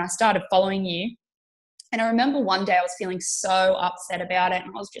Instagram, and I started following you. And I remember one day I was feeling so upset about it, and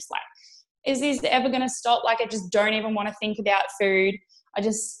I was just like, is this ever going to stop? Like, I just don't even want to think about food. I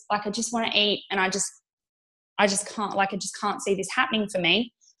just want to eat, and I just can't see this happening for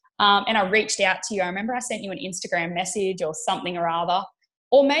me. And I reached out to you. I remember I sent you an Instagram message or something or other,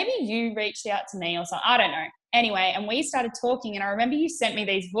 or maybe you reached out to me or something. I don't know. Anyway, and we started talking, and I remember you sent me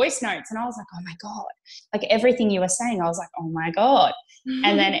these voice notes, and I was like, oh my God, like everything you were saying, I was like, oh my God.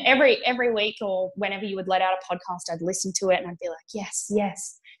 And then every week or whenever you would let out a podcast, I'd listen to it and I'd be like, yes,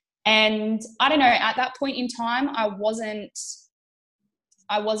 yes. And I don't know, at that point in time, I wasn't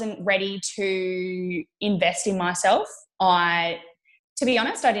ready to invest in myself. To be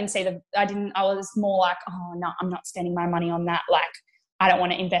honest, I was more like, oh no, I'm not spending my money on that. Like, I don't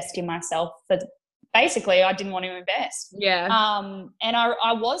want to invest in myself. But basically, I didn't want to invest. Yeah. And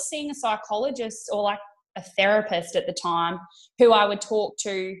I was seeing a psychologist or like a therapist at the time who I would talk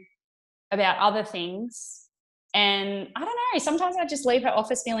to about other things. And I don't know, sometimes I'd just leave her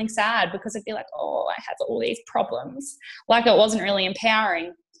office feeling sad because I'd be like, oh, I have all these problems. Like, it wasn't really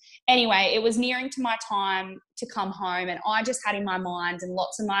empowering. Anyway, it was nearing to my time to come home, and I just had in my mind, and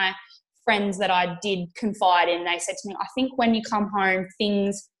lots of my friends that I did confide in, they said to me, I think when you come home,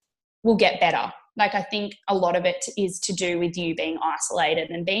 things will get better. Like, I think a lot of it is to do with you being isolated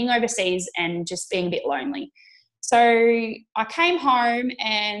and being overseas and just being a bit lonely. So I came home,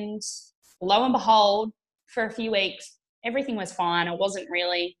 and lo and behold, for a few weeks, everything was fine. I wasn't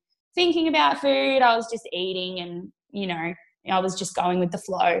really thinking about food. I was just eating, and, you know, I was just going with the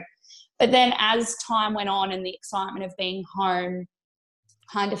flow. But then as time went on and the excitement of being home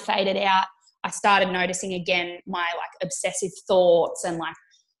kind of faded out, I started noticing again my obsessive thoughts and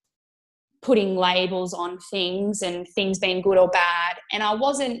putting labels on things and things being good or bad. And I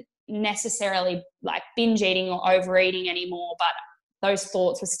wasn't necessarily like binge eating or overeating anymore, but those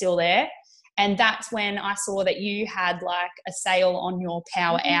thoughts were still there. And that's when I saw that you had like a sale on your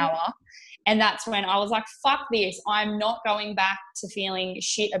Power Hour. And that's when I was like, fuck this. I'm not going back to feeling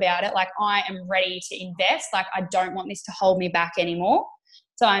shit about it. Like, I am ready to invest. Like, I don't want this to hold me back anymore.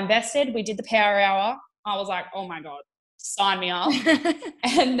 So I invested. We did the Power Hour. I was like, oh my God, sign me up.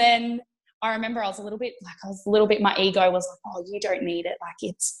 And then I remember I was a little bit, my ego was like, oh, you don't need it. Like,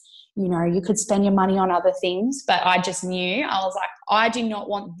 it's, you know, you could spend your money on other things. But I just knew, I was like, I do not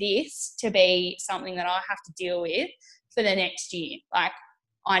want this to be something that I have to deal with for the next year. Like,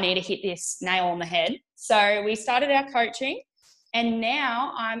 I need to hit this nail on the head. So we started our coaching, and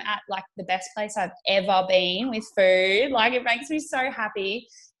now I'm at like the best place I've ever been with food. Like, it makes me so happy.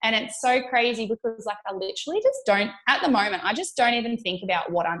 And it's so crazy because like I literally just don't, at the moment, I just don't even think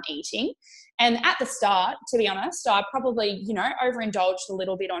about what I'm eating. And at the start, to be honest, I probably, you know, overindulged a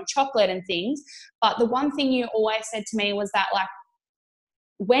little bit on chocolate and things. But the one thing you always said to me was that like,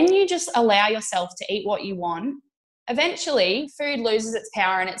 when you just allow yourself to eat what you want, eventually food loses its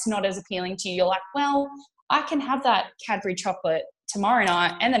power and it's not as appealing to you. You're like, well, I can have that Cadbury chocolate tomorrow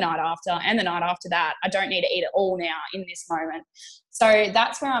night and the night after and the night after that. I don't need to eat it all now in this moment. So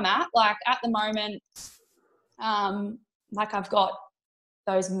that's where I'm at. Like, at the moment, like I've got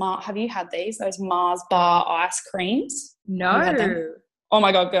those, have you had these? Those Mars bar ice creams? No. Oh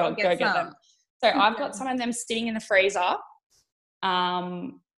my God, girl, go get them. So I've got some of them sitting in the freezer,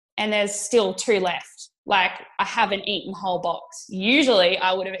 and there's still 2 left. Like, I haven't eaten the whole box. Usually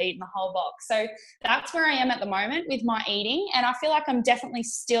I would have eaten the whole box. So that's where I am at the moment with my eating. And I feel like I'm definitely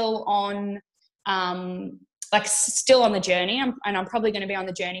still on, still on the journey. I'm probably going to be on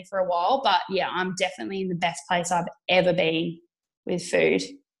the journey for a while, but yeah, I'm definitely in the best place I've ever been with food.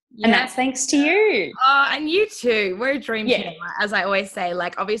 Yeah. And that's thanks to you. Oh, and you too. We're a dream team, as I always say.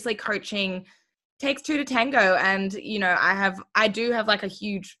 Like, obviously coaching takes 2 to tango, and you know, I do have like a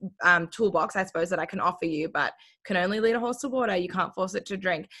huge toolbox, I suppose, that I can offer you, but can only lead a horse to water. You can't force it to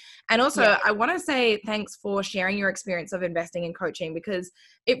drink. And also I want to say thanks for sharing your experience of investing in coaching, because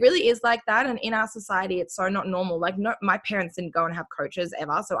it really is like that. And in our society, it's so not normal. Like, no, my parents didn't go and have coaches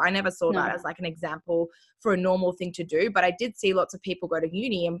ever, so I never saw that as like an example for a normal thing to do. But I did see lots of people go to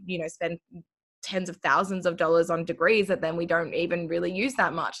uni and, you know, spend tens of thousands of dollars on degrees that then we don't even really use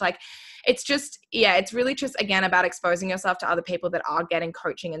that much. Like, it's just, it's really just, again, about exposing yourself to other people that are getting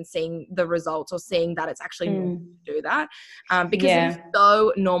coaching and seeing the results, or seeing that it's actually normal to do that. Because it is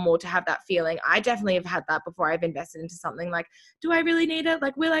so normal to have that feeling. I definitely have had that before I've invested into something. Like, do I really need it?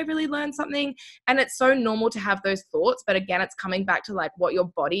 Like, will I really learn something? And it's so normal to have those thoughts. But again, it's coming back to like what your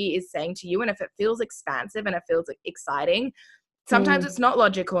body is saying to you. And if it feels expansive and it feels exciting, sometimes it's not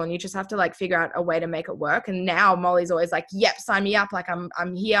logical, and you just have to like figure out a way to make it work. And now Molly's always like, yep, sign me up. Like,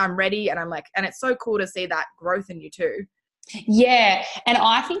 I'm here, I'm ready. And I'm like, and it's so cool to see that growth in you too. Yeah. And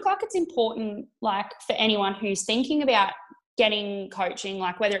I think like it's important, like for anyone who's thinking about getting coaching,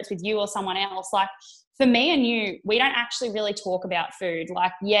 like whether it's with you or someone else, like for me and you, we don't actually really talk about food.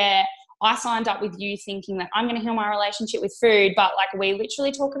 Like, I signed up with you thinking that I'm going to heal my relationship with food, but like we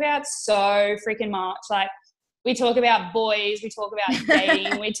literally talk about so freaking much. Like, we talk about boys, we talk about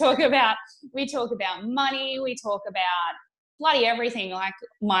dating, we talk about money, we talk about bloody everything, like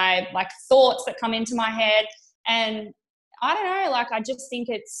my like thoughts that come into my head. And I don't know, like I just think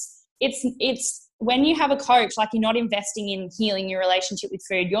it's when you have a coach, like you're not investing in healing your relationship with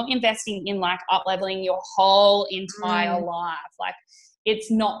food, you're investing in like up-leveling your whole entire life. Like,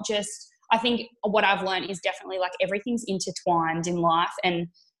 it's not just, I think what I've learned is definitely like everything's intertwined in life. And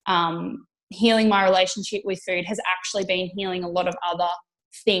healing my relationship with food has actually been healing a lot of other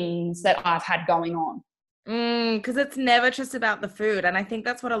things that I've had going on. Because it's never just about the food. And I think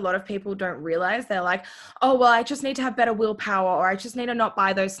that's what a lot of people don't realize. They're like, oh, well, I just need to have better willpower, or I just need to not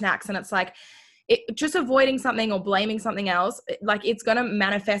buy those snacks. And it's like, just avoiding something or blaming something else, like it's going to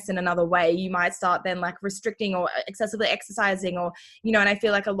manifest in another way. You might start then like restricting or excessively exercising, or, you know, and I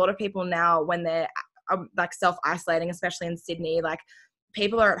feel like a lot of people now when they're like self-isolating, especially in Sydney, like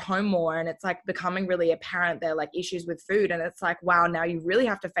people are at home more, and it's like becoming really apparent they're like issues with food. And it's like, wow, now you really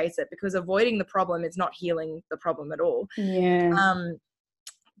have to face it, because avoiding the problem is not healing the problem at all.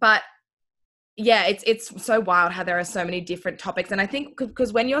 But yeah, it's so wild how there are so many different topics. And I think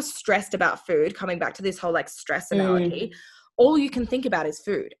because when you're stressed about food, coming back to this whole like stress analogy, all you can think about is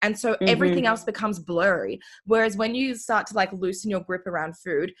food. And so everything Mm-hmm. else becomes blurry. Whereas when you start to like loosen your grip around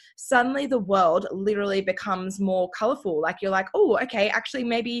food, suddenly the world literally becomes more colorful. Like you're like, oh, okay, actually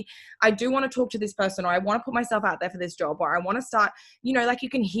maybe I do want to talk to this person, or I want to put myself out there for this job, or I want to start, you know, like you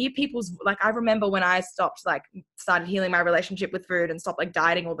can hear people's, like I remember when I started healing my relationship with food and stopped like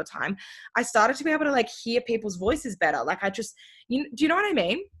dieting all the time, I started to be able to like hear people's voices better. Like I just, do you know what I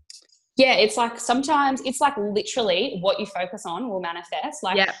mean? Yeah, it's like sometimes it's like literally what you focus on will manifest.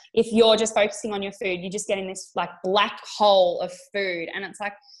 Like Yeah. if you're just focusing on your food, you're just getting this like black hole of food. And it's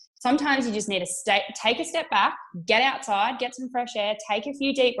like sometimes you just need to take a step back, get outside, get some fresh air, take a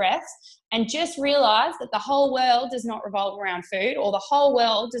few deep breaths, and just realize that the whole world does not revolve around food, or the whole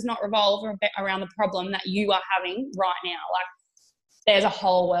world does not revolve around the problem that you are having right now. Like there's a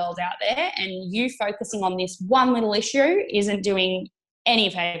whole world out there, and you focusing on this one little issue isn't doing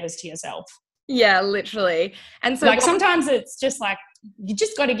any favors to yourself. Yeah, literally. And so like sometimes it's just like you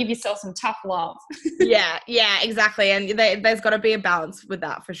just got to give yourself some tough love. yeah, exactly. And there's got to be a balance with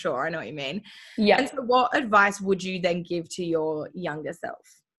that for sure. I know what you mean. Yeah. And so what advice would you then give to your younger self?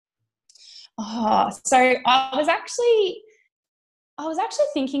 So I was actually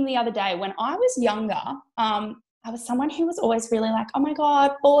thinking the other day when I was younger, I was someone who was always really like, oh my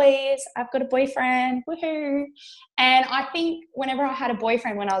God, boys, I've got a boyfriend, woohoo. And I think whenever I had a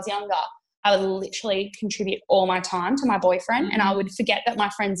boyfriend when I was younger, I would literally contribute all my time to my boyfriend, and I would forget that my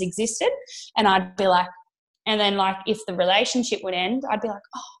friends existed. And I'd be like, and then like if the relationship would end, I'd be like,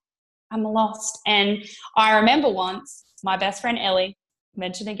 oh, I'm lost. And I remember once my best friend Ellie,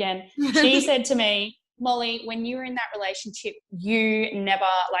 mention again, she said to me, Molly, when you were in that relationship, you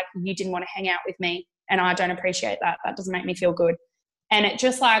didn't want to hang out with me. And I don't appreciate that. That doesn't make me feel good. And it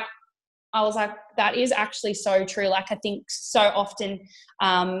just like, I was like, that is actually so true. Like I think so often,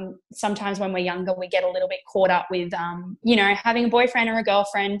 sometimes when we're younger, we get a little bit caught up with, having a boyfriend or a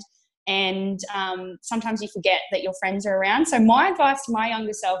girlfriend. And sometimes you forget that your friends are around. So my advice to my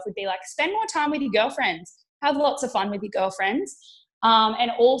younger self would be like, spend more time with your girlfriends. Have lots of fun with your girlfriends.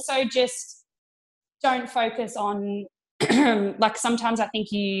 And also just don't focus on, like sometimes I think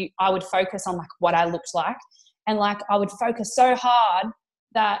I would focus on like what I looked like, and like I would focus so hard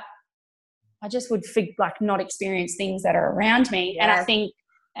that I just would not experience things that are around me. Yeah. And I think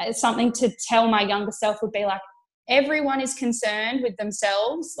something to tell my younger self would be like, everyone is concerned with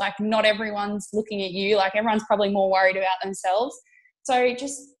themselves. Like not everyone's looking at you. Like everyone's probably more worried about themselves. So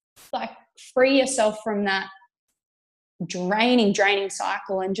just like free yourself from that draining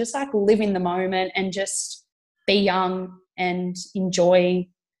cycle and just like live in the moment and just be young and enjoy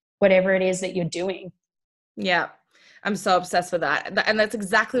whatever it is that you're doing. Yeah. I'm so obsessed with that. And that's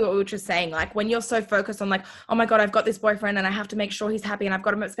exactly what we were just saying. Like when you're so focused on like, oh my God, I've got this boyfriend and I have to make sure he's happy and I've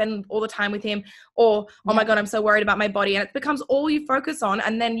got to spend all the time with him, or, oh my God, I'm so worried about my body. And it becomes all you focus on,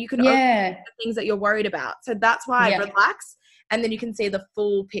 and then you can only see the things that you're worried about. So that's why I relax, and then you can see the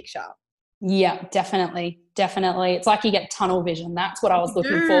full picture. Yeah, definitely. It's like you get tunnel vision. That's what I was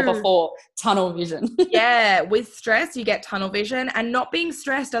looking for before, tunnel vision. Yeah, with stress, you get tunnel vision, and not being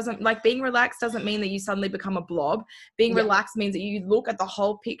stressed being relaxed doesn't mean that you suddenly become a blob. Being relaxed means that you look at the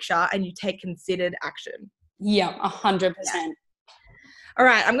whole picture and you take considered action. Yeah, 100%. All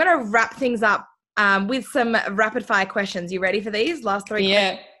right, I'm going to wrap things up with some rapid fire questions. You ready for these? Last 3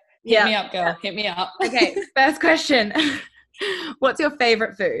 questions? Hit me up, girl. Hit me up. Okay, first question. What's your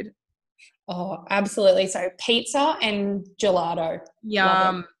favorite food? Oh, absolutely. So pizza and gelato.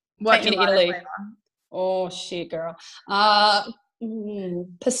 Yum. What Take me to Italy. Flavor? Oh shit, girl.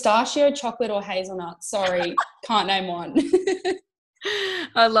 Pistachio, chocolate, or hazelnut. Sorry, can't name one.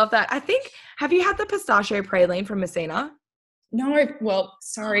 I love that. Have you had the pistachio praline from Messina? No, well,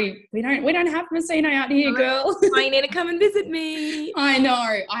 sorry, we don't have Messina out here, girl. You need to come and visit me. I know.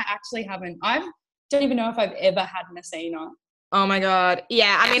 I actually haven't. I don't even know if I've ever had Messina. Oh my God.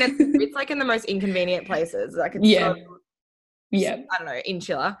 Yeah. I mean, it's like in the most inconvenient places. Like it's I don't know,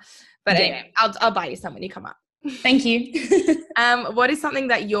 insular. But anyway, I'll buy you some when you come up. Thank you. What is something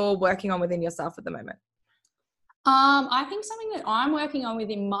that you're working on within yourself at the moment? I think something that I'm working on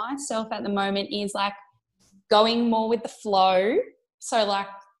within myself at the moment is like going more with the flow. So like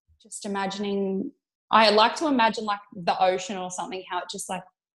just I like to imagine like the ocean or something, how it just like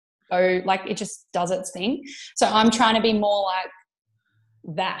it just does its thing. So I'm trying to be more like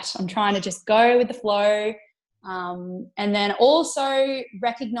that. I'm trying to just go with the flow. And then also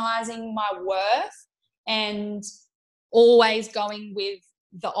recognizing my worth and always going with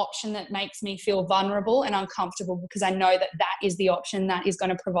the option that makes me feel vulnerable and uncomfortable, because I know that is the option that is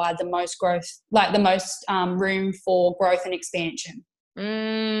going to provide the most growth, like the most room for growth and expansion.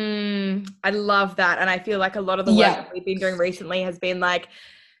 I love that. And I feel like a lot of the work that we've been doing recently has been like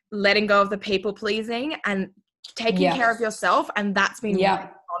letting go of the people pleasing and taking care of yourself. And that's been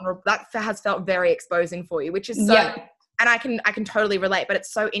vulnerable. That has felt very exposing for you, which is so, and I can totally relate, but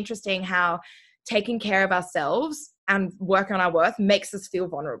it's so interesting how taking care of ourselves and working on our worth makes us feel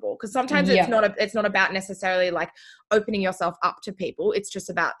vulnerable. Because sometimes it's not about necessarily like opening yourself up to people. It's just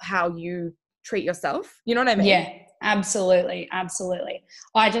about how you treat yourself. You know what I mean? Yeah, absolutely. Absolutely.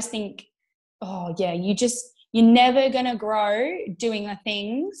 I just think, you're never going to grow doing the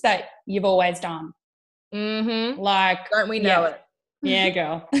things that you've always done. Mm-hmm. Like, don't we know it? Yeah,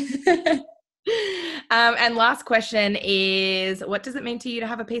 girl. And last question is, what does it mean to you to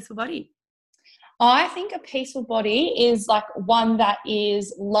have a peaceful body? I think a peaceful body is like one that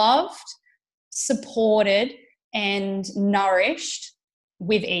is loved, supported, and nourished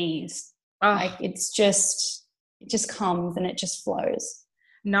with ease. Like it just comes and it just flows.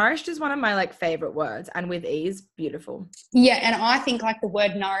 Nourished is one of my like favorite words, and with ease, beautiful. Yeah, and I think like the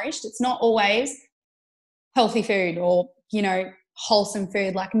word nourished, it's not always healthy food or, wholesome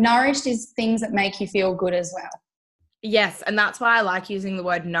food. Like nourished is things that make you feel good as well. Yes, and that's why I like using the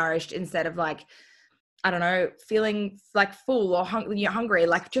word nourished instead of like, I don't know, feeling like full or hungry.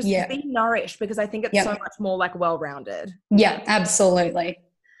 Like just be nourished, because I think it's so much more like well-rounded. Yeah, absolutely.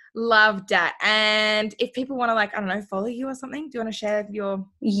 Loved that. And if people want to like, I don't know, follow you or something, do you want to share your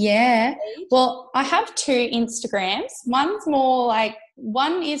page? Well, I have 2 Instagrams.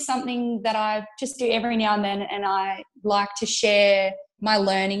 One is something that I just do every now and then, and I like to share my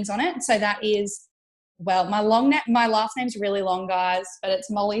learnings on it. So that is, well, my last name's really long, guys, but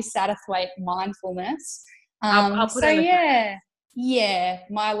it's Molly Satterthwaite Mindfulness. I'll put it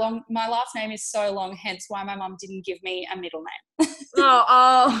my last name is so long, hence why my mum didn't give me a middle name.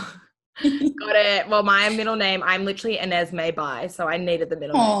 Oh, got it. Well, my middle name, I'm literally Inez May Bai, so I needed the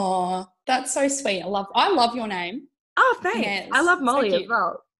middle name. Oh, that's so sweet. I love your name. Oh, thanks. Inez. I love Molly as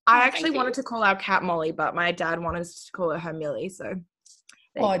well. I actually wanted to call our cat Molly, but my dad wanted us to call her Millie, so.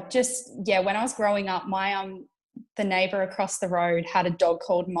 When I was growing up, my the neighbor across the road had a dog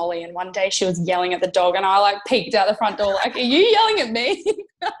called Molly, and one day she was yelling at the dog, and I like peeked out the front door like, are you yelling at me?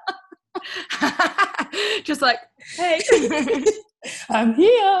 Just like, hey, I'm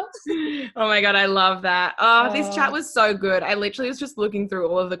here. Oh my God, I love that. This chat was so good. I literally was just looking through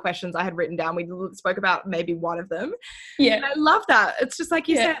all of the questions I had written down. We spoke about maybe one of them. Yeah. And I love that. It's just like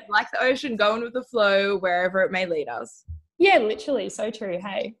you said, like the ocean, going with the flow wherever it may lead us. Yeah, literally. So true.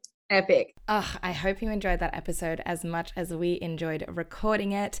 Hey. Epic. I hope you enjoyed that episode as much as we enjoyed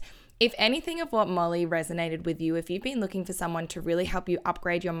recording it. If anything of what Molly resonated with you, if you've been looking for someone to really help you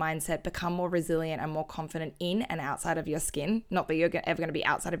upgrade your mindset, become more resilient and more confident in and outside of your skin, not that you're ever going to be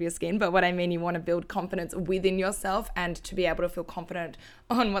outside of your skin, but what I mean, you want to build confidence within yourself and to be able to feel confident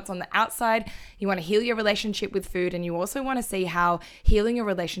on what's on the outside. You want to heal your relationship with food, and you also want to see how healing your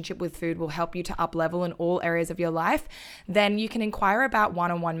relationship with food will help you to up level in all areas of your life, then you can inquire about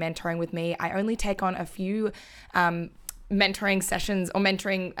one-on-one mentoring with me. I only take on a few mentoring sessions or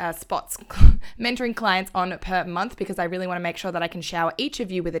mentoring spots, mentoring clients on per month, because I really want to make sure that I can shower each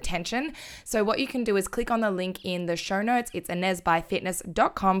of you with attention. So what you can do is click on the link in the show notes. It's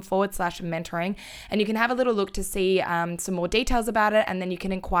inezbyfitness.com/mentoring, and you can have a little look to see some more details about it, and then you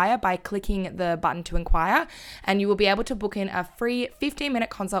can inquire by clicking the button to inquire, and you will be able to book in a free 15-minute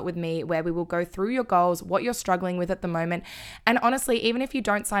consult with me where we will go through your goals, what you're struggling with at the moment. And honestly, even if you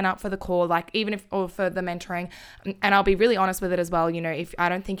don't sign up for the call, or for the mentoring, and I'll be really honest with it as well, if I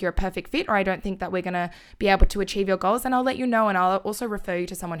don't think you're a perfect fit, or I don't think that we're going to be able to achieve your goals, then I'll let you know, and I'll also refer you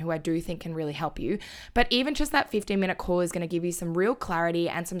to someone who I do think can really help you. But even just that 15-minute call is going to give you some real clarity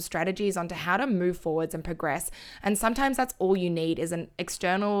and some strategies onto how to move forwards and progress. And sometimes that's all you need, is an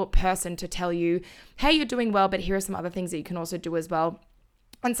external person to tell you, hey, you're doing well, but here are some other things that you can also do as well.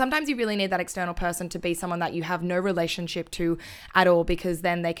 And sometimes you really need that external person to be someone that you have no relationship to at all, because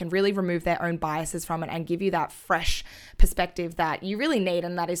then they can really remove their own biases from it and give you that fresh perspective that you really need,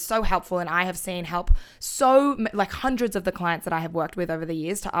 and that is so helpful. And I have seen help hundreds of the clients that I have worked with over the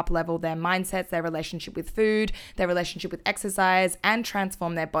years to up-level their mindsets, their relationship with food, their relationship with exercise, and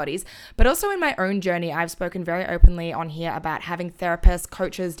transform their bodies. But also in my own journey, I've spoken very openly on here about having therapists,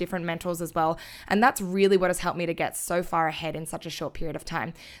 coaches, different mentors as well. And that's really what has helped me to get so far ahead in such a short period of time.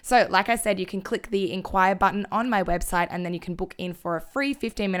 So like I said, you can click the inquire button on my website, and then you can book in for a free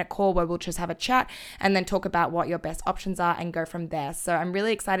 15-minute call where we'll just have a chat and then talk about what your best options are and go from there. So I'm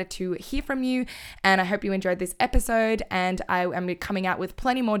really excited to hear from you, and I hope you enjoyed this episode, and I am coming out with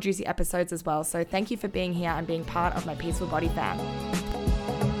plenty more juicy episodes as well. So thank you for being here and being part of my Peaceful Body fam.